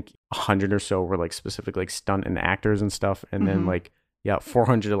 I think 100 or so were like specific like stunt and actors and stuff, and then Mhm. like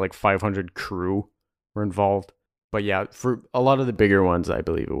 400 to like 500 crew were involved. But yeah, for a lot of the bigger ones, I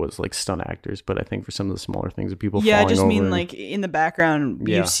believe it was like stunt actors. But I think for some of the smaller things, of people yeah, I falling just over mean and- like in the background,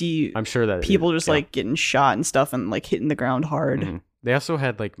 Yeah. you see I'm sure that people it- just yeah. like getting shot and stuff and like hitting the ground hard. Mhm. They also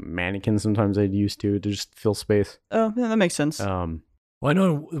had like mannequins sometimes they'd use to just fill space. Oh, yeah, that makes sense. Well, I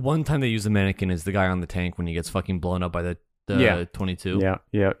know one time they use a mannequin is the guy on the tank when he gets fucking blown up by the Yeah. 22. Yeah,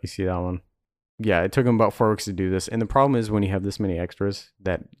 you see that one. Yeah, it took them about 4 weeks to do this. And the problem is when you have this many extras,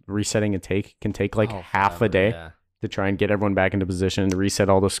 that resetting a take can take like Oh, half a forever, day yeah. to try and get everyone back into position, to reset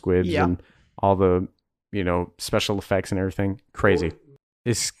all the squibs Yeah. and all the, special effects and everything. Crazy.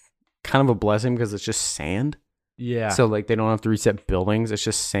 It's kind of a blessing because it's just sand. Yeah. So like they don't have to reset buildings. It's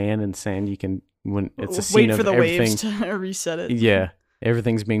just sand, and sand you can, when it's a Wait scene for of the everything. waves to reset it. Yeah.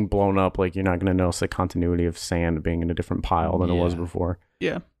 Everything's being blown up. Like you're not going to notice the continuity of sand being in a different pile than it was Yeah. before.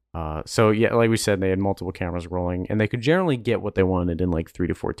 Yeah. So yeah, like we said, they had multiple cameras rolling, and they could generally get what they wanted in like 3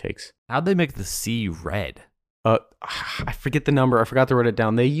 to 4 takes. How'd they make the sea red? I forget the number. I forgot to write it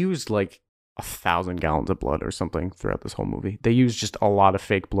down. They used like 1,000 gallons of blood or something throughout this whole movie. They used just a lot of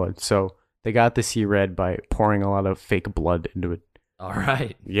fake blood. So they got the sea red by pouring a lot of fake blood into it. All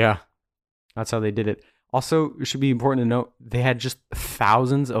right. Yeah, that's how they did it. Also, it should be important to note they had just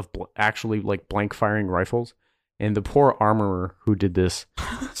thousands of actually like blank firing rifles. And the poor armorer who did this,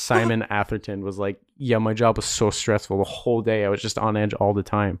 Simon Atherton, was like, yeah, my job was so stressful the whole day. I was just on edge all the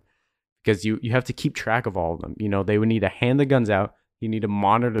time because you have to keep track of all of them. They would need to hand the guns out. You need to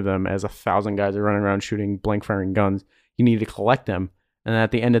monitor them as 1,000 guys are running around shooting blank firing guns. You need to collect them. And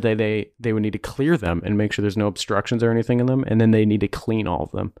at the end of the day, they would need to clear them and make sure there's no obstructions or anything in them. And then they need to clean all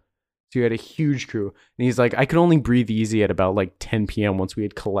of them. So you had a huge crew. And he's like, I could only breathe easy at about like 10 p.m. once we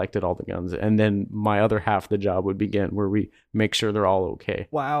had collected all the guns. And then my other half of the job would begin where we make sure they're all okay.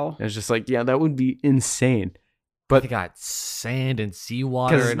 Wow. And it's just like, yeah, that would be insane. But But they got sand and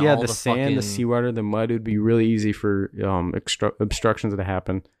seawater because, and yeah, all the sand, fucking... the seawater, the mud would be really easy for obstructions to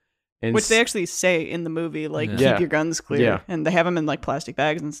happen. And Which they actually say in the movie, like, Yeah. keep your guns clear. Yeah. And they have them in like plastic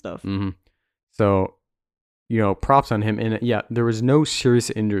bags and stuff. Mm-hmm. So, props on him. And yeah, there was no serious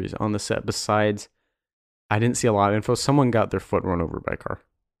injuries on the set besides, I didn't see a lot of info. Someone got their foot run over by a car.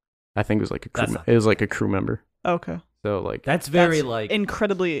 I think it was like a crew. That's not- It was like a crew member. Okay. So like, That's very That's like...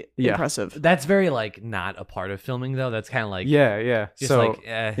 incredibly Yeah. impressive. That's very like not a part of filming though. That's kind of like... yeah. Just So like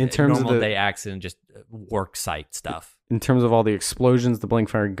in terms of normal the- day accident, just work site stuff. in terms of all the explosions, the blank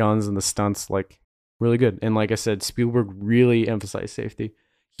fire guns, and the stunts, like really good. And like I said, Spielberg really emphasized safety.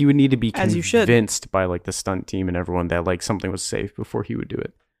 He would need to be As you should. convinced by like the stunt team and everyone that like something was safe before he would do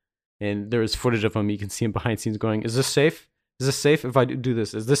it. And there was footage of him. You can see him behind scenes going, "Is this safe? Is this safe if I do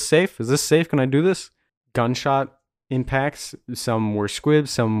this? Is this safe? Is this safe? Can I do this?" Gunshot impacts. Some were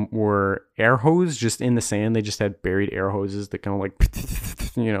squibs. Some were air hose just in the sand. They just had buried air hoses that kind of like,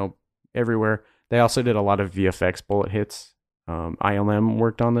 everywhere. They also did a lot of VFX bullet hits. ILM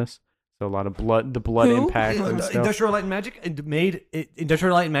worked on this. So a lot of blood, the blood Who? impact and stuff. Industrial Light and Magic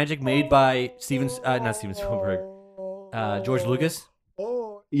Industrial Light and Magic made by not Steven Spielberg, George Lucas.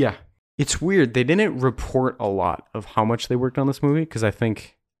 Yeah. It's weird. They didn't report a lot of how much they worked on this movie because I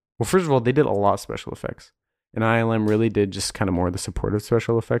think, well, first of all, they did a lot of special effects. And ILM really did just kind of more of the supportive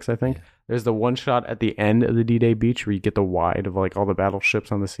special effects, I think. Yeah. There's the one shot at the end of the D-Day beach where you get the wide of like all the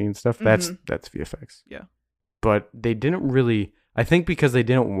battleships on the sea and stuff. That's VFX. Yeah. But they didn't really, I think because they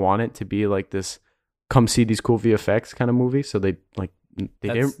didn't want it to be like this come see these cool VFX kind of movie, so they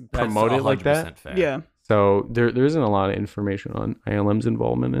didn't promote it like that. Fair. Yeah. So there isn't a lot of information on ILM's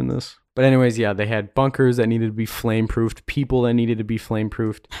involvement in this. But anyways, yeah, they had bunkers that needed to be flame proofed, people that needed to be flame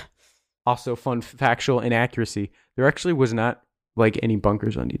proofed. Also, fun factual inaccuracy. There actually was not like any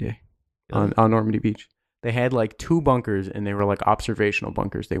bunkers on D-Day on Normandy Beach. They had like 2 bunkers, and they were like observational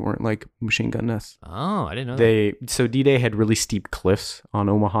bunkers. They weren't like machine gun nests. Oh, I didn't know that. So D-Day had really steep cliffs on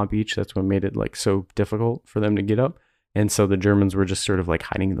Omaha Beach. That's what made it like so difficult for them to get up. And so the Germans were just sort of like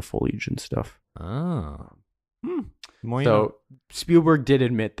hiding in the foliage and stuff. Oh. More you So know. Spielberg did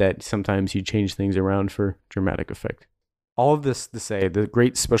admit that sometimes he changed things around for dramatic effect. All of this to say, the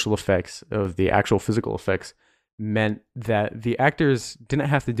great special effects of the actual physical effects meant that the actors didn't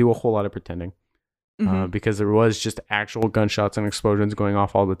have to do a whole lot of pretending. Because there was just actual gunshots and explosions going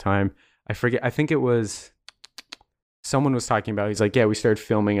off all the time. I forget. I think it was someone was talking about. He's like, yeah, we started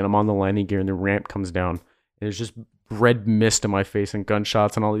filming and I'm on the landing gear and the ramp comes down. And there's just red mist in my face and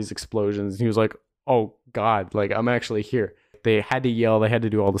gunshots and all these explosions. And he was like, oh God, like I'm actually here. They had to yell. They had to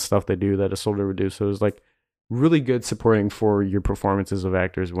do all the stuff they do that a soldier would do. So it was like really good supporting for your performances of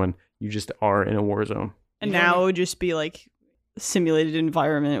actors when you just are in a war zone. And now it would just be like simulated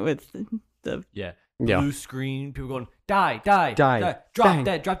environment with the blue screen, people going, die, drop bang,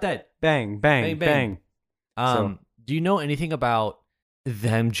 dead, drop dead. Bang, bang, bang. Do you know anything about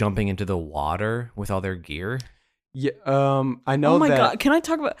them jumping into the water with all their gear? Yeah, I know. Oh my that... God! Can I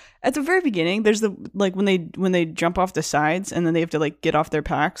talk about at the very beginning? There's the like when they jump off the sides and then they have to like get off their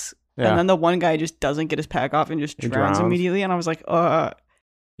packs, and then the one guy just doesn't get his pack off and just drowns immediately. And I was like,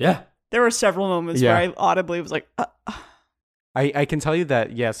 yeah. There were several moments where I audibly was like, I can tell you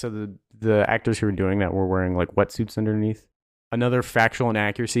that, yeah, so the actors who were doing that were wearing like wetsuits underneath. Another factual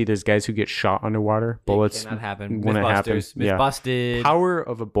inaccuracy, there's guys who get shot underwater. Bullets cannot happen. When it happens. Mythbusted. Power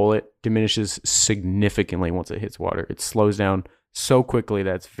of a bullet diminishes significantly once it hits water. It slows down so quickly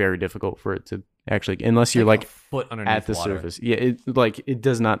that it's very difficult for it to actually, unless you're like a foot underneath at the water. surface. Yeah, it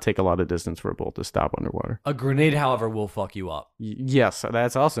does not take a lot of distance for a bullet to stop underwater. A grenade, however, will fuck you up. Yes,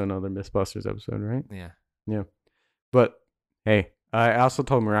 that's also another Mythbusters episode, right? Yeah. But hey, I also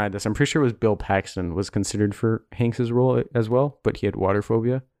told Mariah this. I'm pretty sure it was Bill Paxton was considered for Hanks's role as well, but he had water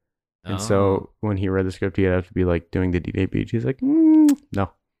phobia. And so when he read the script, he'd have to be like doing the D-Day beach. He's like,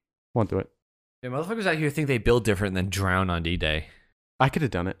 no, won't do it. Yeah, motherfuckers out here think they build different than drown on D-Day. I could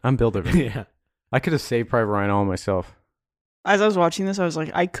have done it. I'm Bill different. Yeah. I could have saved Private Ryan all myself. as I was watching this, I was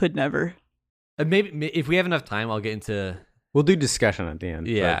like, I could never. Maybe if we have enough time, I'll get into We'll do discussion at the end.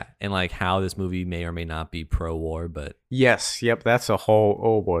 yeah, and like how this movie may or may not be pro-war, but Yes, yep, that's a whole,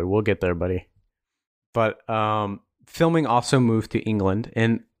 oh boy, we'll get there, buddy. But filming also moved to England.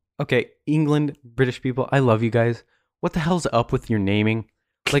 And okay, England, British people, I love you guys. What the hell's up with your naming?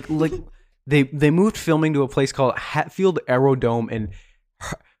 Like they moved filming to a place called Hatfield Aerodrome in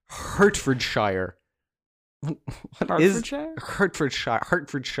Hertfordshire.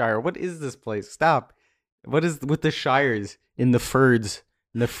 Hertfordshire. What is this place? Stop. What is with the shires in the Fords,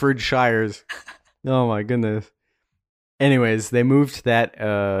 in the Fordshires? Oh my goodness. Anyways, they moved that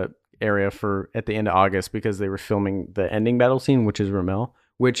area for at the end of August because they were filming the ending battle scene, which is Rommel,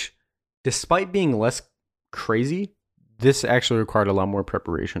 which despite being less crazy, this actually required a lot more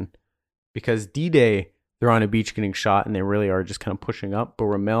preparation because D-Day, they're on a beach getting shot and they really are just kind of pushing up. But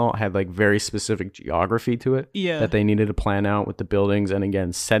Rommel had like very specific geography to it that they needed to plan out with the buildings. And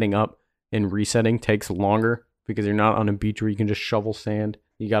again, setting up and resetting takes longer because you're not on a beach where you can just shovel sand.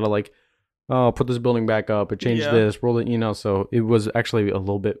 You got to like, oh, put this building back up, change this, roll it, so it was actually a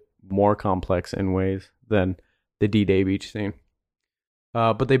little bit more complex in ways than the D-Day beach scene.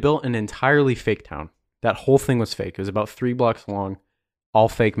 But they built an entirely fake town. That whole thing was fake. It was about 3 blocks long, all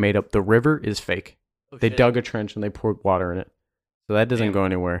fake, made up. The river is fake. They dug a trench and they poured water in it. So that doesn't go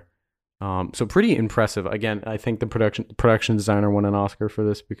anywhere. So pretty impressive. Again, I think the production designer won an Oscar for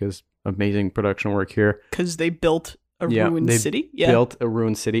this because amazing production work here. Because they built a ruined city? Yeah. Built a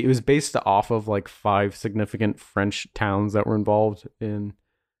ruined city. It was based off of like 5 significant French towns that were involved in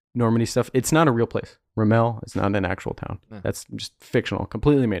Normandy stuff. It's not a real place. Rommel is not an actual town. Yeah. That's just fictional,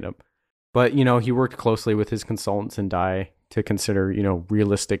 completely made up. But, he worked closely with his consultants in Dye to consider,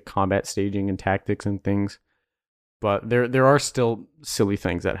 realistic combat staging and tactics and things. But there are still silly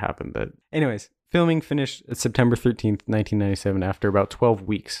things that happen. But anyways, filming finished September 13th, 1997 after about 12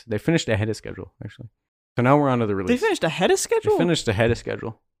 weeks. They finished ahead of schedule, actually. So now we're on to the release. They finished ahead of schedule? They finished ahead of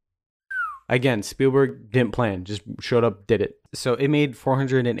schedule. Again, Spielberg didn't plan, just showed up, did it. So it made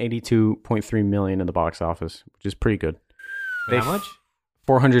 $482.3 million in the box office, which is pretty good. How much?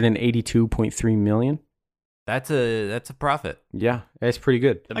 $482.3 million. That's a profit. Yeah, that's pretty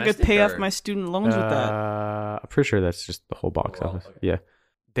good. I could pay off my student loans with that. I'm pretty sure that's just the whole box office. Okay. Yeah.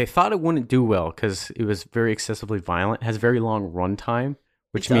 They thought it wouldn't do well because it was very excessively violent, has very long run time,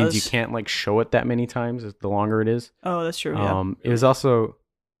 which means you can't like show it that many times the longer it is. Oh, that's true. Yeah. It was also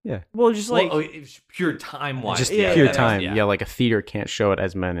Yeah. Well, just like it's pure time wise. Just yeah, pure yeah, time. Yeah. Like a theater can't show it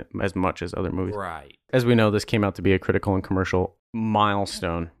as much as other movies. Right. As we know, this came out to be a critical and commercial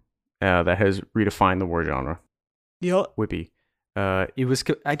milestone that has redefined the war genre. Yup. Whippy. It was.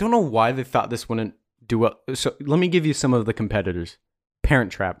 I don't know why they thought this wouldn't do well. So let me give you some of the competitors.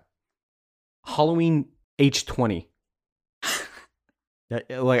 Parent Trap, Halloween H20.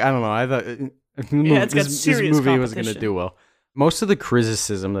 Like I don't know. I thought it's got this serious movie was going to competition. do well. Most of the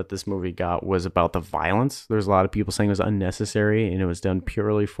criticism that this movie got was about the violence. There's a lot of people saying it was unnecessary and it was done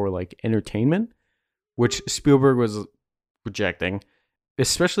purely for like entertainment, which Spielberg was rejecting,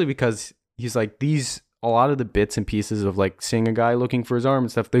 especially because he's like a lot of the bits and pieces of like seeing a guy looking for his arm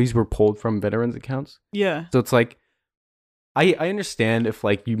and stuff, these were pulled from veterans accounts. Yeah. So it's like, I understand if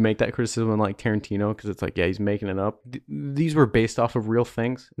like you make that criticism on like Tarantino, because it's like, yeah, he's making it up. These were based off of real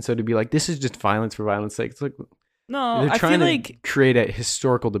things. And so to be like, this is just violence for violence sake, it's like, No, they're I trying feel to like create a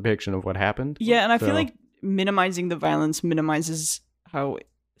historical depiction of what happened. yeah, and I So- feel like minimizing the violence minimizes how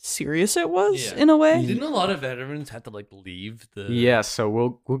serious it was Yeah. in a way. Didn't a lot of veterans have to like leave the? Yeah, so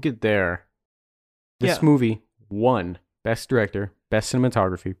we'll get there. This Yeah. movie won Best Director, Best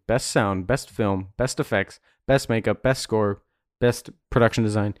Cinematography, Best Sound, Best Film, Best Effects, Best Makeup, Best Score, Best Production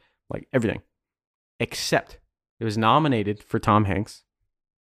Design, like everything. Except it was nominated for Tom Hanks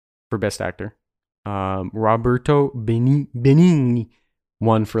for Best Actor. Roberto Benigni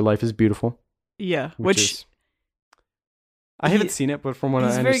won for Life is Beautiful. Yeah, Which which is, I haven't seen it, but from what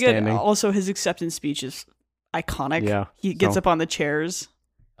he's I'm very good. understanding, Also, his acceptance speech is iconic. Yeah, He gets so- up on the chairs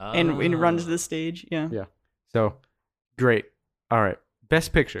and runs the stage. Yeah. Yeah. So great. All right.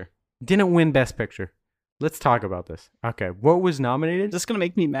 Best Picture. Didn't win Best Picture. Let's talk about this. Okay. What was nominated? This is gonna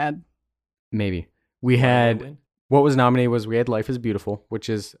make me mad. Maybe. We had what was nominated was we had Life is Beautiful, which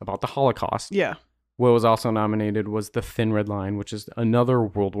is about the Holocaust. Yeah. What was also nominated was The Thin Red Line, which is another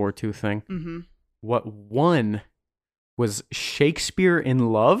World War II thing. Mm-hmm. What won was Shakespeare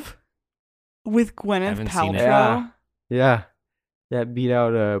in Love. With Gwyneth Haven't seen it. Paltrow. Yeah. That beat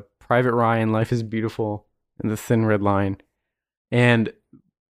out Private Ryan, Life is Beautiful, and The Thin Red Line. And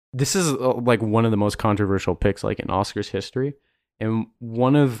this is like one of the most controversial picks like in Oscars history. And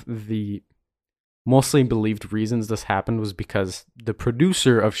one of the mostly believed reasons this happened was because the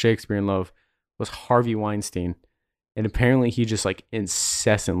producer of Shakespeare in Love was Harvey Weinstein. And apparently he just like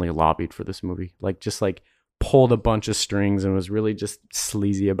incessantly lobbied for this movie. Like just like pulled a bunch of strings and was really just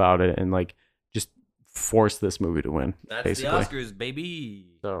sleazy about it and like just forced this movie to win. That's basically. the Oscars, baby.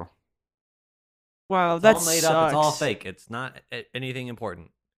 So Wow, It's that all made sucks. up. It's all fake. It's not anything important.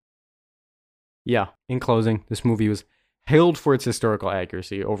 yeah, in closing, this movie was hailed for its historical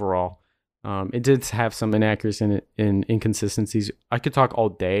accuracy overall. It did have some inaccuracies and inconsistencies. I could talk all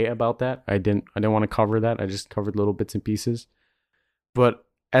day about that. I didn't want to cover that. I just covered little bits and pieces. But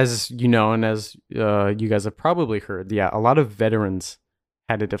as you know, and as you guys have probably heard, yeah, a lot of veterans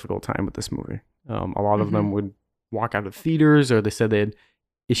had a difficult time with this movie. A lot of them would walk out of theaters, or they said they had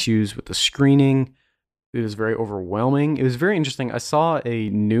issues with the screening. It was very overwhelming. It was very interesting. I saw a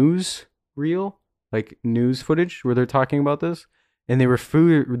news reel, like news footage, where they're talking about this, and they were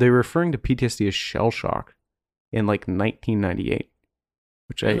referring to PTSD as shell shock in like 1998,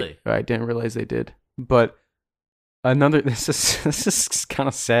 which Really? I didn't realize they did. But another this is kind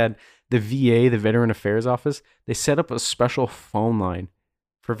of sad. The VA, the Veteran Affairs Office, they set up a special phone line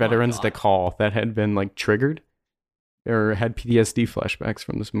for veterans to God. call that had been like triggered or had PTSD flashbacks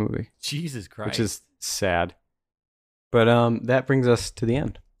from this movie, Jesus Christ. which is sad. But that brings us to the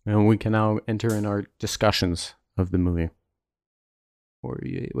end, and we can now enter in our discussions of the movie. Or what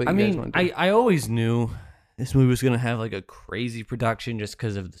you I guys mean, want to do? I always knew this movie was gonna have like a crazy production just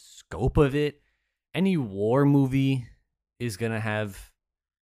because of the scope of it. Any war movie is gonna have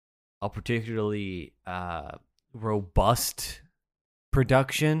a particularly robust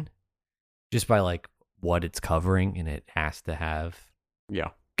production just by like what it's covering, and it has to have Yeah.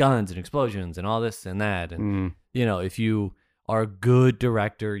 guns and explosions and all this and that. And Mm, you know, if you are a good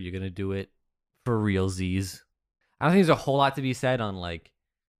director, you're gonna do it for realsies. I don't think there's a whole lot to be said on like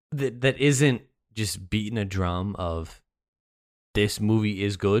that isn't just beating a drum of this movie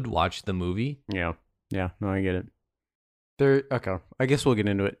is good. Watch the movie. yeah. Yeah. No, I get it. Okay. I guess we'll get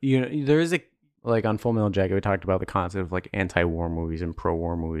into it. You know, there is a like on Full Metal Jacket, we talked about the concept of like anti-war movies and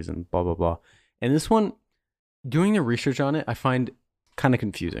pro-war movies and blah blah blah. And this one, doing the research on it, I find kind of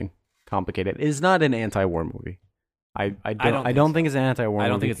confusing, complicated. It's not an anti-war movie. I don't think it's an anti-war movie. I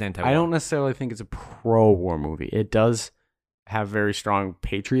don't think it's anti-war. I don't necessarily think it's a pro-war movie. It does have very strong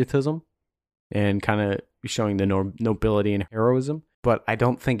patriotism and kind of showing the nobility and heroism, but I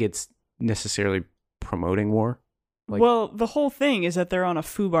don't think it's necessarily promoting war. Like, well, the whole thing is that they're on a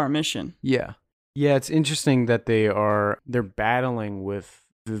FUBAR mission. yeah. Yeah, it's interesting that they're battling with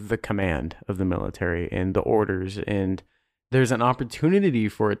the command of the military and the orders, and there's an opportunity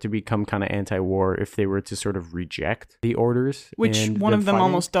for it to become kind of anti-war if they were to sort of reject the orders. Which and one of them fighting,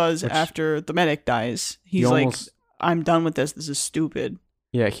 almost does which after the medic dies. he He's like, almost- I'm done with this. This is stupid.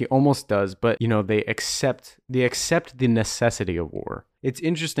 Yeah, he almost does, but they accept the necessity of war. It's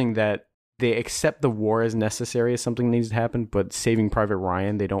interesting that they accept the war as necessary, as something that needs to happen, but Saving Private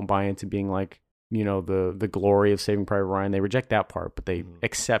Ryan, they don't buy into being like, the glory of Saving Private Ryan. They reject that part, but they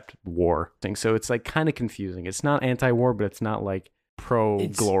accept war. So it's like kind of confusing. It's not anti-war, but it's not like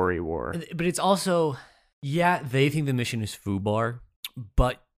pro-glory war. But it's also, yeah, they think the mission is FUBAR,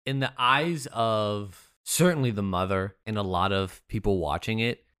 but in the eyes of certainly the mother and a lot of people watching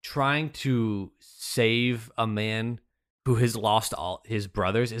it, trying to save a man who has lost all his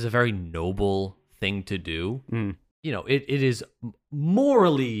brothers is a very noble thing to do. Mm. It is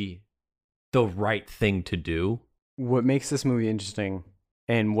morally the right thing to do. What makes this movie interesting,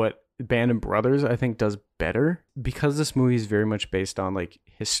 and what Band of Brothers I think does better, because this movie is very much based on like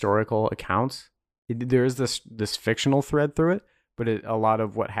historical accounts. There is this fictional thread through it, but a lot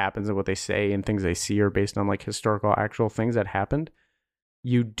of what happens and what they say and things they see are based on like historical actual things that happened.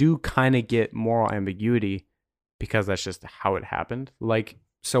 You do kind of get moral ambiguity because that's just how it happened. Like,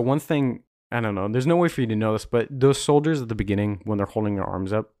 so one thing, I don't know, there's no way for you to know this, but those soldiers at the beginning, when they're holding their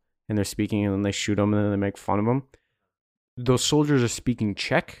arms up and they're speaking and then they shoot them and then they make fun of them, those soldiers are speaking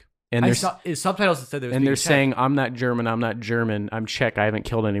Czech. And subtitles that said they're saying, I'm not German, I'm Czech, I haven't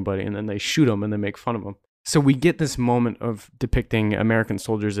killed anybody. And then they shoot them and they make fun of them. So we get this moment of depicting American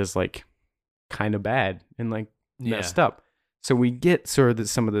soldiers as like kind of bad and like messed up. So we get sort of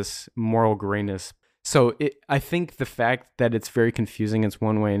some of this moral grayness. So I think the fact that it's very confusing, it's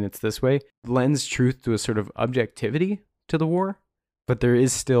one way and it's this way, lends truth to a sort of objectivity to the war. But there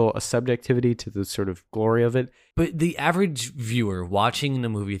is still a subjectivity to the sort of glory of it. But the average viewer watching in a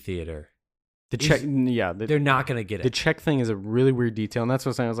movie theater, they're not going to get it. The Czech thing is a really weird detail. And that's what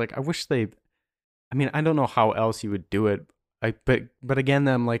I was saying. I was like, I wish I don't know how else you would do it. But again,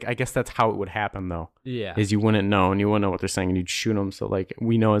 I'm like, I guess that's how it would happen though. Yeah. Is you wouldn't know and you wouldn't know what they're saying and you'd shoot them. So like,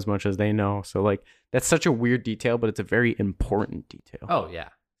 we know as much as they know. So like, that's such a weird detail, but it's a very important detail. Oh yeah.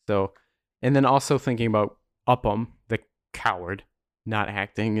 So, and then also thinking about Upham, the coward, not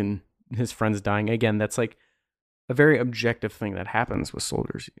acting and his friends dying. Again, that's like a very objective thing that happens with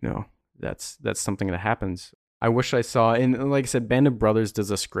soldiers. That's something that happens. I wish I saw, and like I said, Band of Brothers does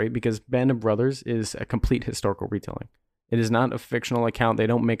this great because Band of Brothers is a complete historical retelling. It is not a fictional account. They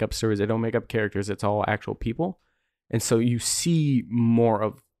don't make up stories. They don't make up characters. It's all actual people. And so you see more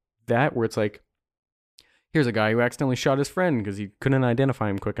of that where it's like, here's a guy who accidentally shot his friend because he couldn't identify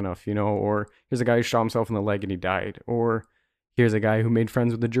him quick enough, or here's a guy who shot himself in the leg and he died, or here's a guy who made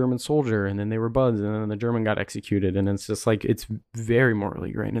friends with a German soldier and then they were buds and then the German got executed. And it's just like, it's very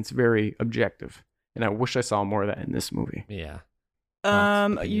morally gray and it's very objective. And I wish I saw more of that in this movie. Yeah.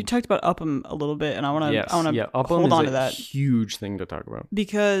 You talked about Upham a little bit, and I want to Upham hold on is to that huge thing to talk about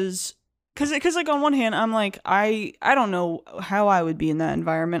because like on one hand, I'm like I don't know how I would be in that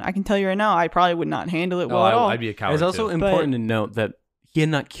environment. I can tell you right now, I probably would not handle it well at all. I'd be a coward. It's also too. important to note that he had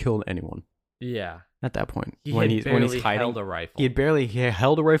not killed anyone. Yeah. At that point, when he's hiding, held a rifle. He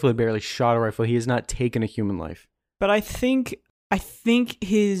held a rifle. He barely shot a rifle. He has not taken a human life. But I think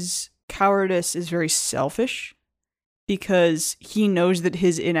his cowardice is very selfish because he knows that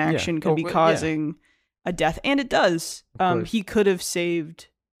his inaction could be causing a death, and it does. He could have saved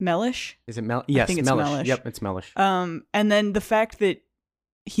Mellish. Is it Mellish? Yes, I think it's Mellish. Yep, it's Mellish. And then the fact that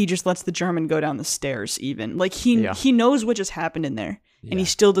he just lets the German go down the stairs, even like he knows what just happened in there. And he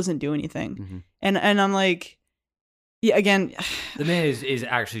still doesn't do anything. Mm-hmm. And I'm like, yeah, again, the man is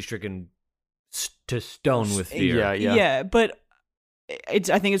actually stricken to stone with fear. Yeah, but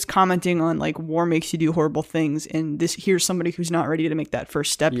I think it's commenting on like war makes you do horrible things, and here's somebody who's not ready to make that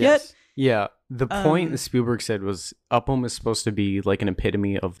first step yet. Yeah, the point that Spielberg said was Upham is supposed to be like an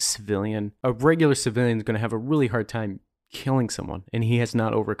epitome of civilian. A regular civilian is going to have a really hard time killing someone, and he has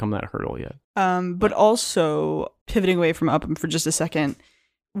not overcome that hurdle yet. But also pivoting away from Upham for just a second,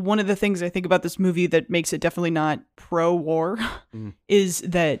 one of the things I think about this movie that makes it definitely not pro-war is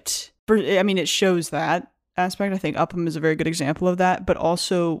that it shows that aspect. I think Upham is a very good example of that, but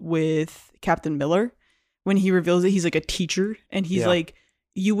also with Captain Miller, when he reveals that he's like a teacher and he's like,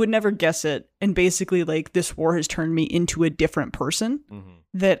 you would never guess it, and basically like, this war has turned me into a different person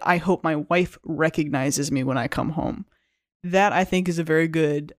that I hope my wife recognizes me when I come home. That I think is a very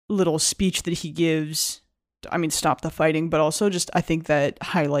good little speech that he gives stop the fighting, but also just I think that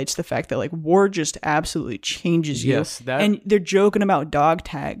highlights the fact that like war just absolutely changes you. Yes, that And they're joking about dog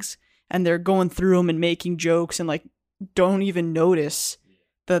tags, and they're going through them and making jokes, and like don't even notice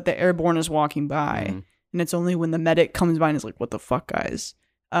that the airborne is walking by. Mhm. And it's only when the medic comes by and is like, "What the fuck, guys?"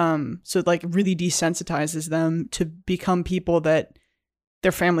 So it like really desensitizes them to become people that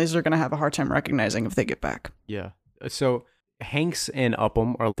their families are gonna have a hard time recognizing if they get back. Yeah. So Hanks and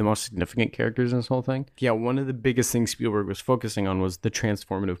Upham are the most significant characters in this whole thing. Yeah, one of the biggest things Spielberg was focusing on was the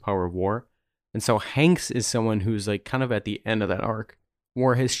transformative power of war. And so Hanks is someone who's like kind of at the end of that arc.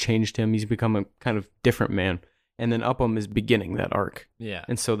 War has changed him. He's become a kind of different man. And then Upham is beginning that arc. Yeah.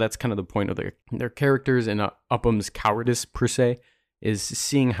 And so that's kind of the point of their characters, and Upham's cowardice per se is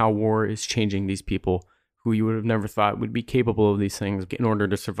seeing how war is changing these people who you would have never thought would be capable of these things in order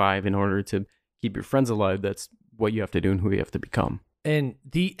to survive, in order to keep your friends alive. That's what you have to do and who you have to become. And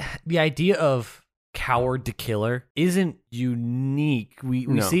the idea of coward to killer isn't unique. We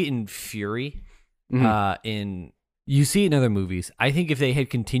No. see it in Fury. Mhm. You see it in other movies. I think if they had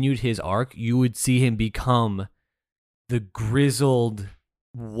continued his arc, you would see him become the grizzled,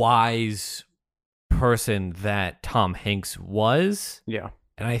 wise person that Tom Hanks was. Yeah.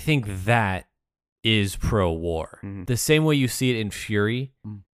 And I think that is pro-war. Mhm. The same way you see it in Fury.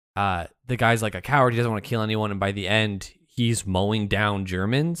 Mhm. The guy's like a coward. He doesn't want to kill anyone. And by the end, he's mowing down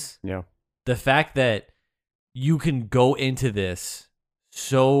Germans. Yeah. The fact that you can go into this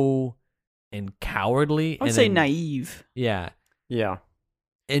so and cowardly. I would and say then- naive. Yeah. Yeah.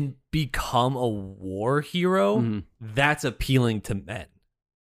 And become a war hero, Mhm. that's appealing to men.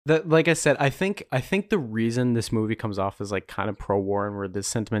 Like I said, I think the reason this movie comes off as like kind of pro-war and where this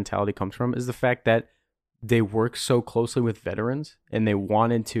sentimentality comes from is the fact that they work so closely with veterans, and they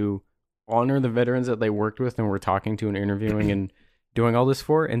wanted to honor the veterans that they worked with and were talking to and interviewing and doing all this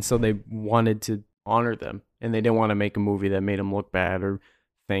for. And so they wanted to honor them, and they didn't want to make a movie that made them look bad or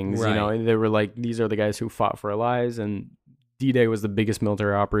things, you know. Right. And they were like, these are the guys who fought for our lives, and D-Day was the biggest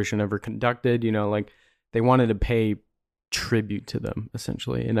military operation ever conducted, you know, like they wanted to pay tribute to them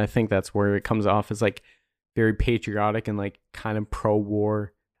essentially. And I think that's where it comes off as like very patriotic and like kind of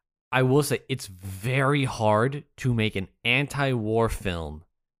pro-war. I will say it's very hard to make an anti-war film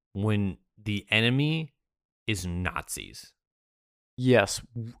when the enemy is Nazis. Yes,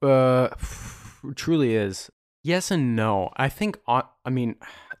 truly is. Yes and no. I think, I mean,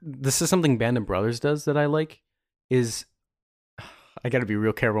 this is something Band of Brothers does that I like, is, I gotta be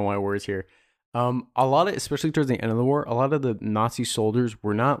real careful with my words here. A lot of, especially towards the end of the war, a lot of the Nazi soldiers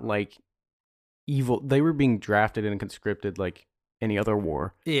were not like evil. They were being drafted and conscripted like any other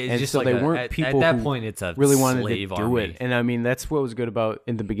war. Yeah, it's And just so like they weren't at people that who point. It's a really wanted slave to do army. it. And I mean, that's what was good about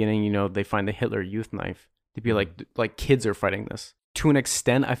in the beginning, you know, they find the Hitler Youth Knife to be like kids are fighting this. To an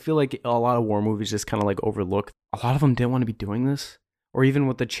extent, I feel like a lot of war movies just kind of like overlook. A lot of them didn't want to be doing this. Or even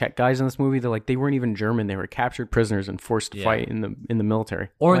with the Czech guys in this movie, they're like, they weren't even German. They were captured prisoners and forced to Yeah. fight in the military.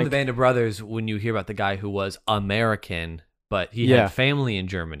 Or in Like, the Band of Brothers, when you hear about the guy who was American, but he Yeah. had family in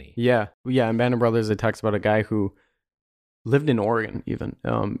Germany. Yeah. In Band of Brothers, it talks about a guy who lived in Oregon even,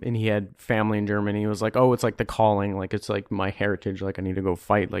 and he had family in Germany. He was like, oh, it's like the calling, like it's like my heritage, like I need to go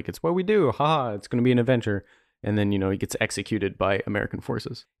fight, like it's what we do, haha, it's gonna be an adventure. And then, you know, he gets executed by American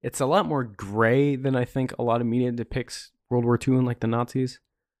forces. It's a lot more gray than I think a lot of media depicts World War II and like the Nazis.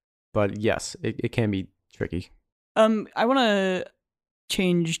 But yes, it can be tricky. I want to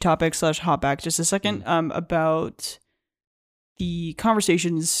change topic / hop back just a second about the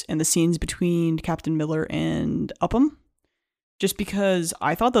conversations and the scenes between Captain Miller and Upham, just because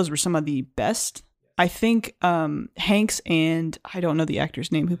I thought those were some of the best. I think Hanks and I don't know the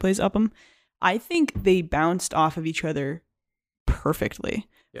actor's name who plays Upham. I think they bounced off of each other perfectly.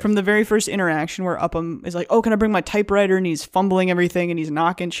 Yes. From the very first interaction where Upham is like, oh, can I bring my typewriter? And he's fumbling everything and he's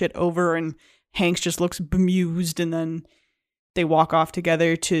knocking shit over, and Hanks just looks bemused, and then they walk off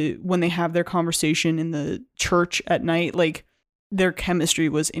together to when they have their conversation in the church at night. Like, their chemistry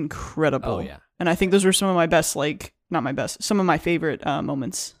was incredible. Oh, yeah. And I think those were some of my best, like, not my best, some of my favorite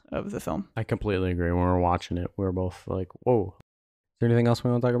moments of the film. I completely agree. When we were watching it, we were both like, whoa. Is there anything else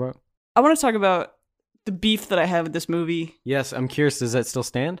we want to talk about? I want to talk about the beef that I have with this movie. Yes, I'm curious, does that still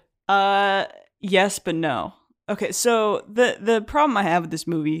stand? Yes, but no. Okay, so the problem I have with this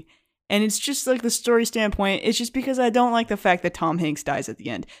movie, and it's just like the story standpoint, it's just because I don't like the fact that Tom Hanks dies at the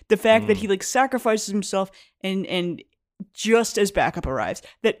end. The fact that he like sacrifices himself and just as backup arrives.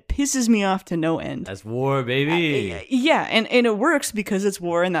 That pisses me off to no end. That's war, baby. Yeah, and it works because it's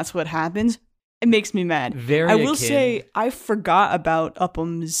war and that's what happens. It makes me mad. Very I will akin- say I forgot about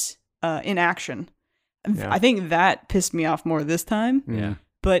Upham's inaction. Yeah. I think that pissed me off more this time. Yeah.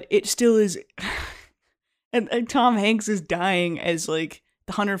 But it still is and Tom Hanks is dying as like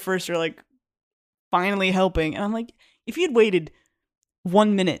the 101st are like finally helping, and I'm like, if he had waited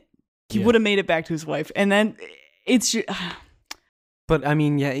 1 minute, he would have made it back to his wife, and then it's just, But I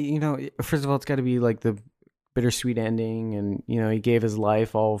mean, yeah, you know, first of all, it's got to be like the bittersweet ending, and you know, he gave his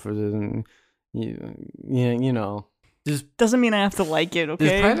life all for the, you know. doesn't mean I have to like it. Okay,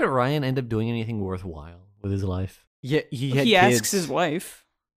 Does Private Ryan end up doing anything worthwhile with his life? Yeah, he asks his wife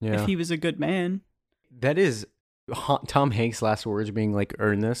yeah. if he was a good man. That is Tom Hanks' last words being like,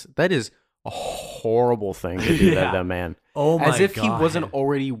 "Earn this." That is a horrible thing to do Yeah. to that man. Oh my As if God. he wasn't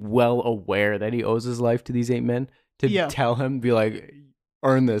already well aware that he owes his life to these 8 men. To tell him, be like,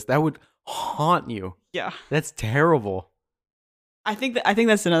 "Earn this." That would haunt you. Yeah, That's terrible. I think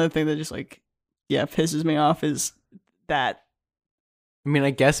that's another thing that just like, pisses me off is that. I mean,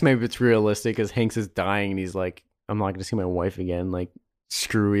 I guess maybe it's realistic because Hanks is dying and he's like, "I'm not going to see my wife again. Like,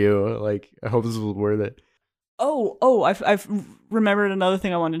 screw you. Like, I hope this was worth it." I've remembered another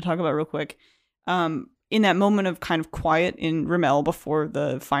thing I wanted to talk about real quick. In that moment of kind of quiet in Rimmel before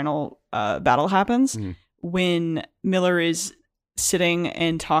the final battle happens, when Miller is sitting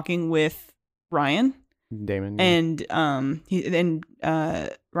and talking with Ryan, Damon, and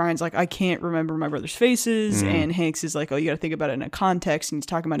Ryan's like, I can't remember my brother's faces, and Hanks is like, oh, you got to think about it in a context, and he's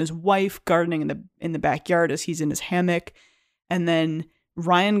talking about his wife gardening in the backyard as he's in his hammock, and then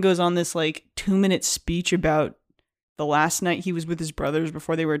Ryan goes on this like 2-minute speech about the last night he was with his brothers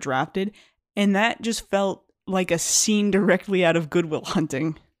before they were drafted, and that just felt like a scene directly out of Good Will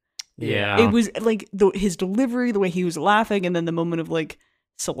Hunting. Yeah. It was like his delivery, the way he was laughing, and then the moment of like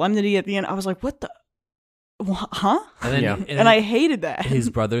solemnity at the end. I was like, what the? Huh? And then, Yeah. And I hated that. his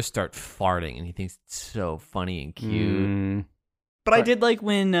brothers start farting, and he thinks it's so funny and cute. But I did like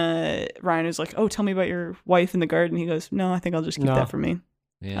when Ryan was like, oh, tell me about your wife in the garden. He goes, no, I think I'll just keep that for me.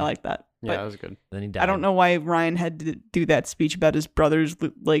 Yeah. I like that. Yeah, But that was good. Then he died. I don't know why Ryan had to do that speech about his brothers.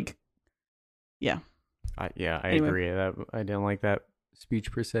 Like, yeah. I Anyway. agree. That I didn't like that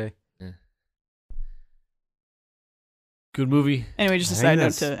speech per se. Good movie. Anyway, just a I side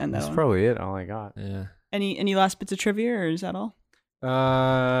think note to end that That's on. probably it. All I got. Yeah. Any last bits of trivia, or is that all?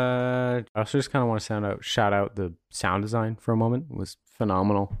 I also just kind of want to shout out the sound design for a moment. It was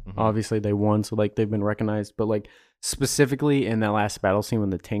phenomenal. Mhm. Obviously, they won, so like they've been recognized. But like specifically in that last battle scene when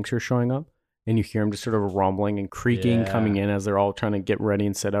the tanks are showing up, and you hear them just sort of rumbling and creaking Yeah. coming in as they're all trying to get ready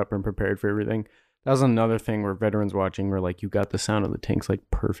and set up and prepared for everything. That was another thing where veterans watching were like, you got the sound of the tanks like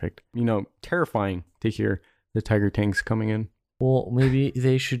perfect. You know, terrifying to hear the Tiger tanks coming in. Well, maybe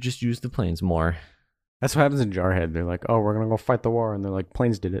they should just use the planes more. That's what happens in Jarhead. They're like, oh, we're going to go fight the war. And they're like,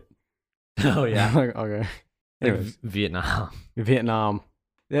 planes did it. Oh yeah. Like, okay. Anyways, Vietnam. Vietnam.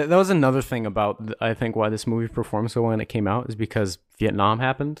 That was another thing about, I think, why this movie performed so well when it came out is because Vietnam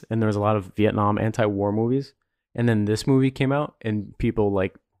happened and there was a lot of Vietnam anti-war movies. And then this movie came out and people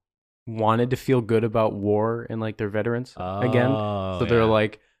like wanted to feel good about war and like their veterans again. Oh, So they're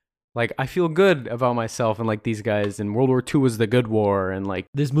like, I feel good about myself and like these guys, and World War II was the good war, and like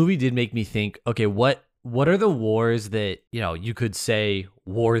this movie did make me think, okay, what are the wars that, you know, you could say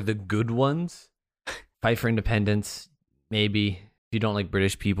were the good ones? Fight for Independence, maybe. If you don't like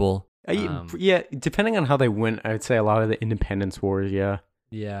British people. yeah, depending on how they went, I would say a lot of the independence wars, yeah,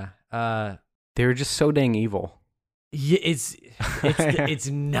 they were just so dang evil. Yeah, it's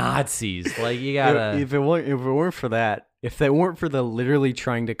Nazis. Like you gotta. If it weren't for that, if they weren't for the literally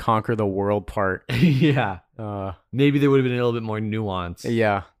trying to conquer the world part, Yeah, maybe there would have been a little bit more nuance.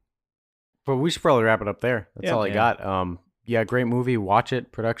 yeah. But we should probably wrap it up there. That's Yeah. all I Yeah. got. Yeah, great movie. Watch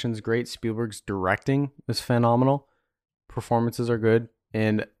it. Production's great. Spielberg's directing is phenomenal. Performances are good.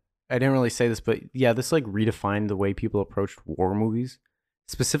 And I didn't really say this, but yeah, this like redefined the way people approached war movies.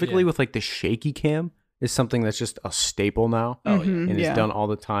 Specifically Yeah. with like the shaky cam is something that's just a staple now. Oh, yeah. Mhm, And yeah. it's done all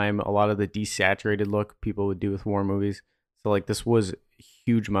the time. A lot of the desaturated look people would do with war movies. So like this was a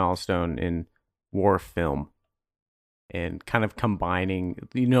huge milestone in war film. And kind of combining,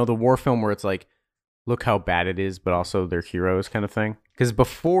 you know, the war film where it's like, look how bad it is, but also they're heroes kind of thing. Because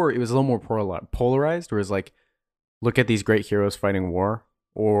before it was a little more polarized, where it's like, look at these great heroes fighting war,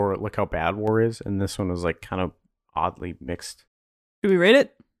 or look how bad war is. And this one was like kind of oddly mixed. Do we rate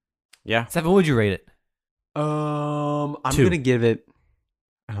it? Yeah. 7, what would you rate it? I'm 2. gonna give it,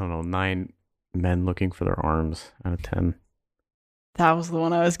 I don't know, 9 men looking for their arms out of 10. That was the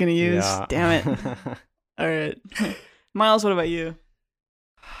one I was going to use. Yeah. Damn it. All right. Miles, what about you?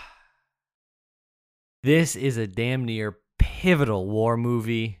 This is a damn near pivotal war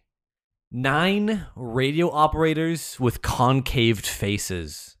movie. 9 radio operators with concaved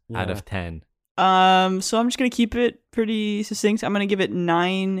faces out Yeah. of 10. So I'm just going to keep it pretty succinct. I'm going to give it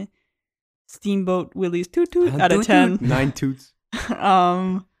 9 Steamboat Willie's toot toot out of 10. 9 toots.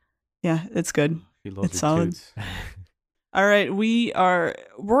 Yeah, it's good. He loves It's her solid. toots. All right, we're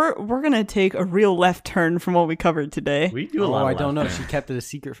gonna take a real left turn from what we covered today. We do a lot. Oh, of I don't know. left She turns. kept it a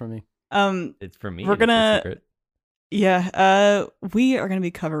secret from me. It's for me. we're it's a gonna- secret. Yeah, we are gonna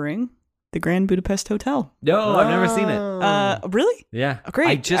be covering the Grand Budapest Hotel. No, I've never seen it. Really? Yeah,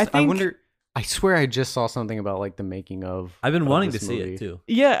 Great. I wonder. I swear, I just saw something about like the making of. I've been of wanting to this see movie. it too.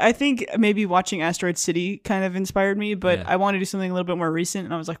 Yeah, I think maybe watching Asteroid City kind of inspired me, but Yeah. I want to do something a little bit more recent,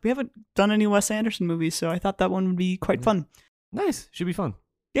 and I was like, we haven't done any Wes Anderson movies, so I thought that one would be quite fun. Nice, should be fun.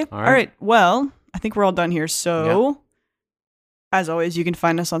 Yeah. All All right. right. Well, I think we're all done here. So, as always, you can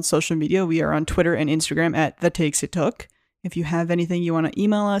find us on social media. We are on Twitter and Instagram at The Takes It Took. If you have anything you want to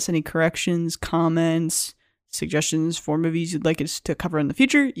email us, any corrections, comments, suggestions for movies you'd like us to cover in the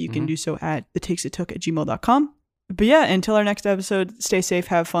future, you can Mhm. do so at thetakesittook@gmail.com. But yeah, until our next episode, stay safe,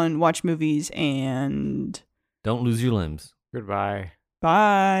 have fun, watch movies, and Don't lose your limbs. Goodbye.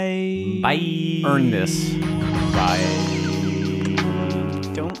 bye. Bye. Earn this. Bye.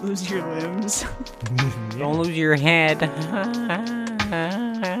 Don't lose your limbs. Don't lose your head.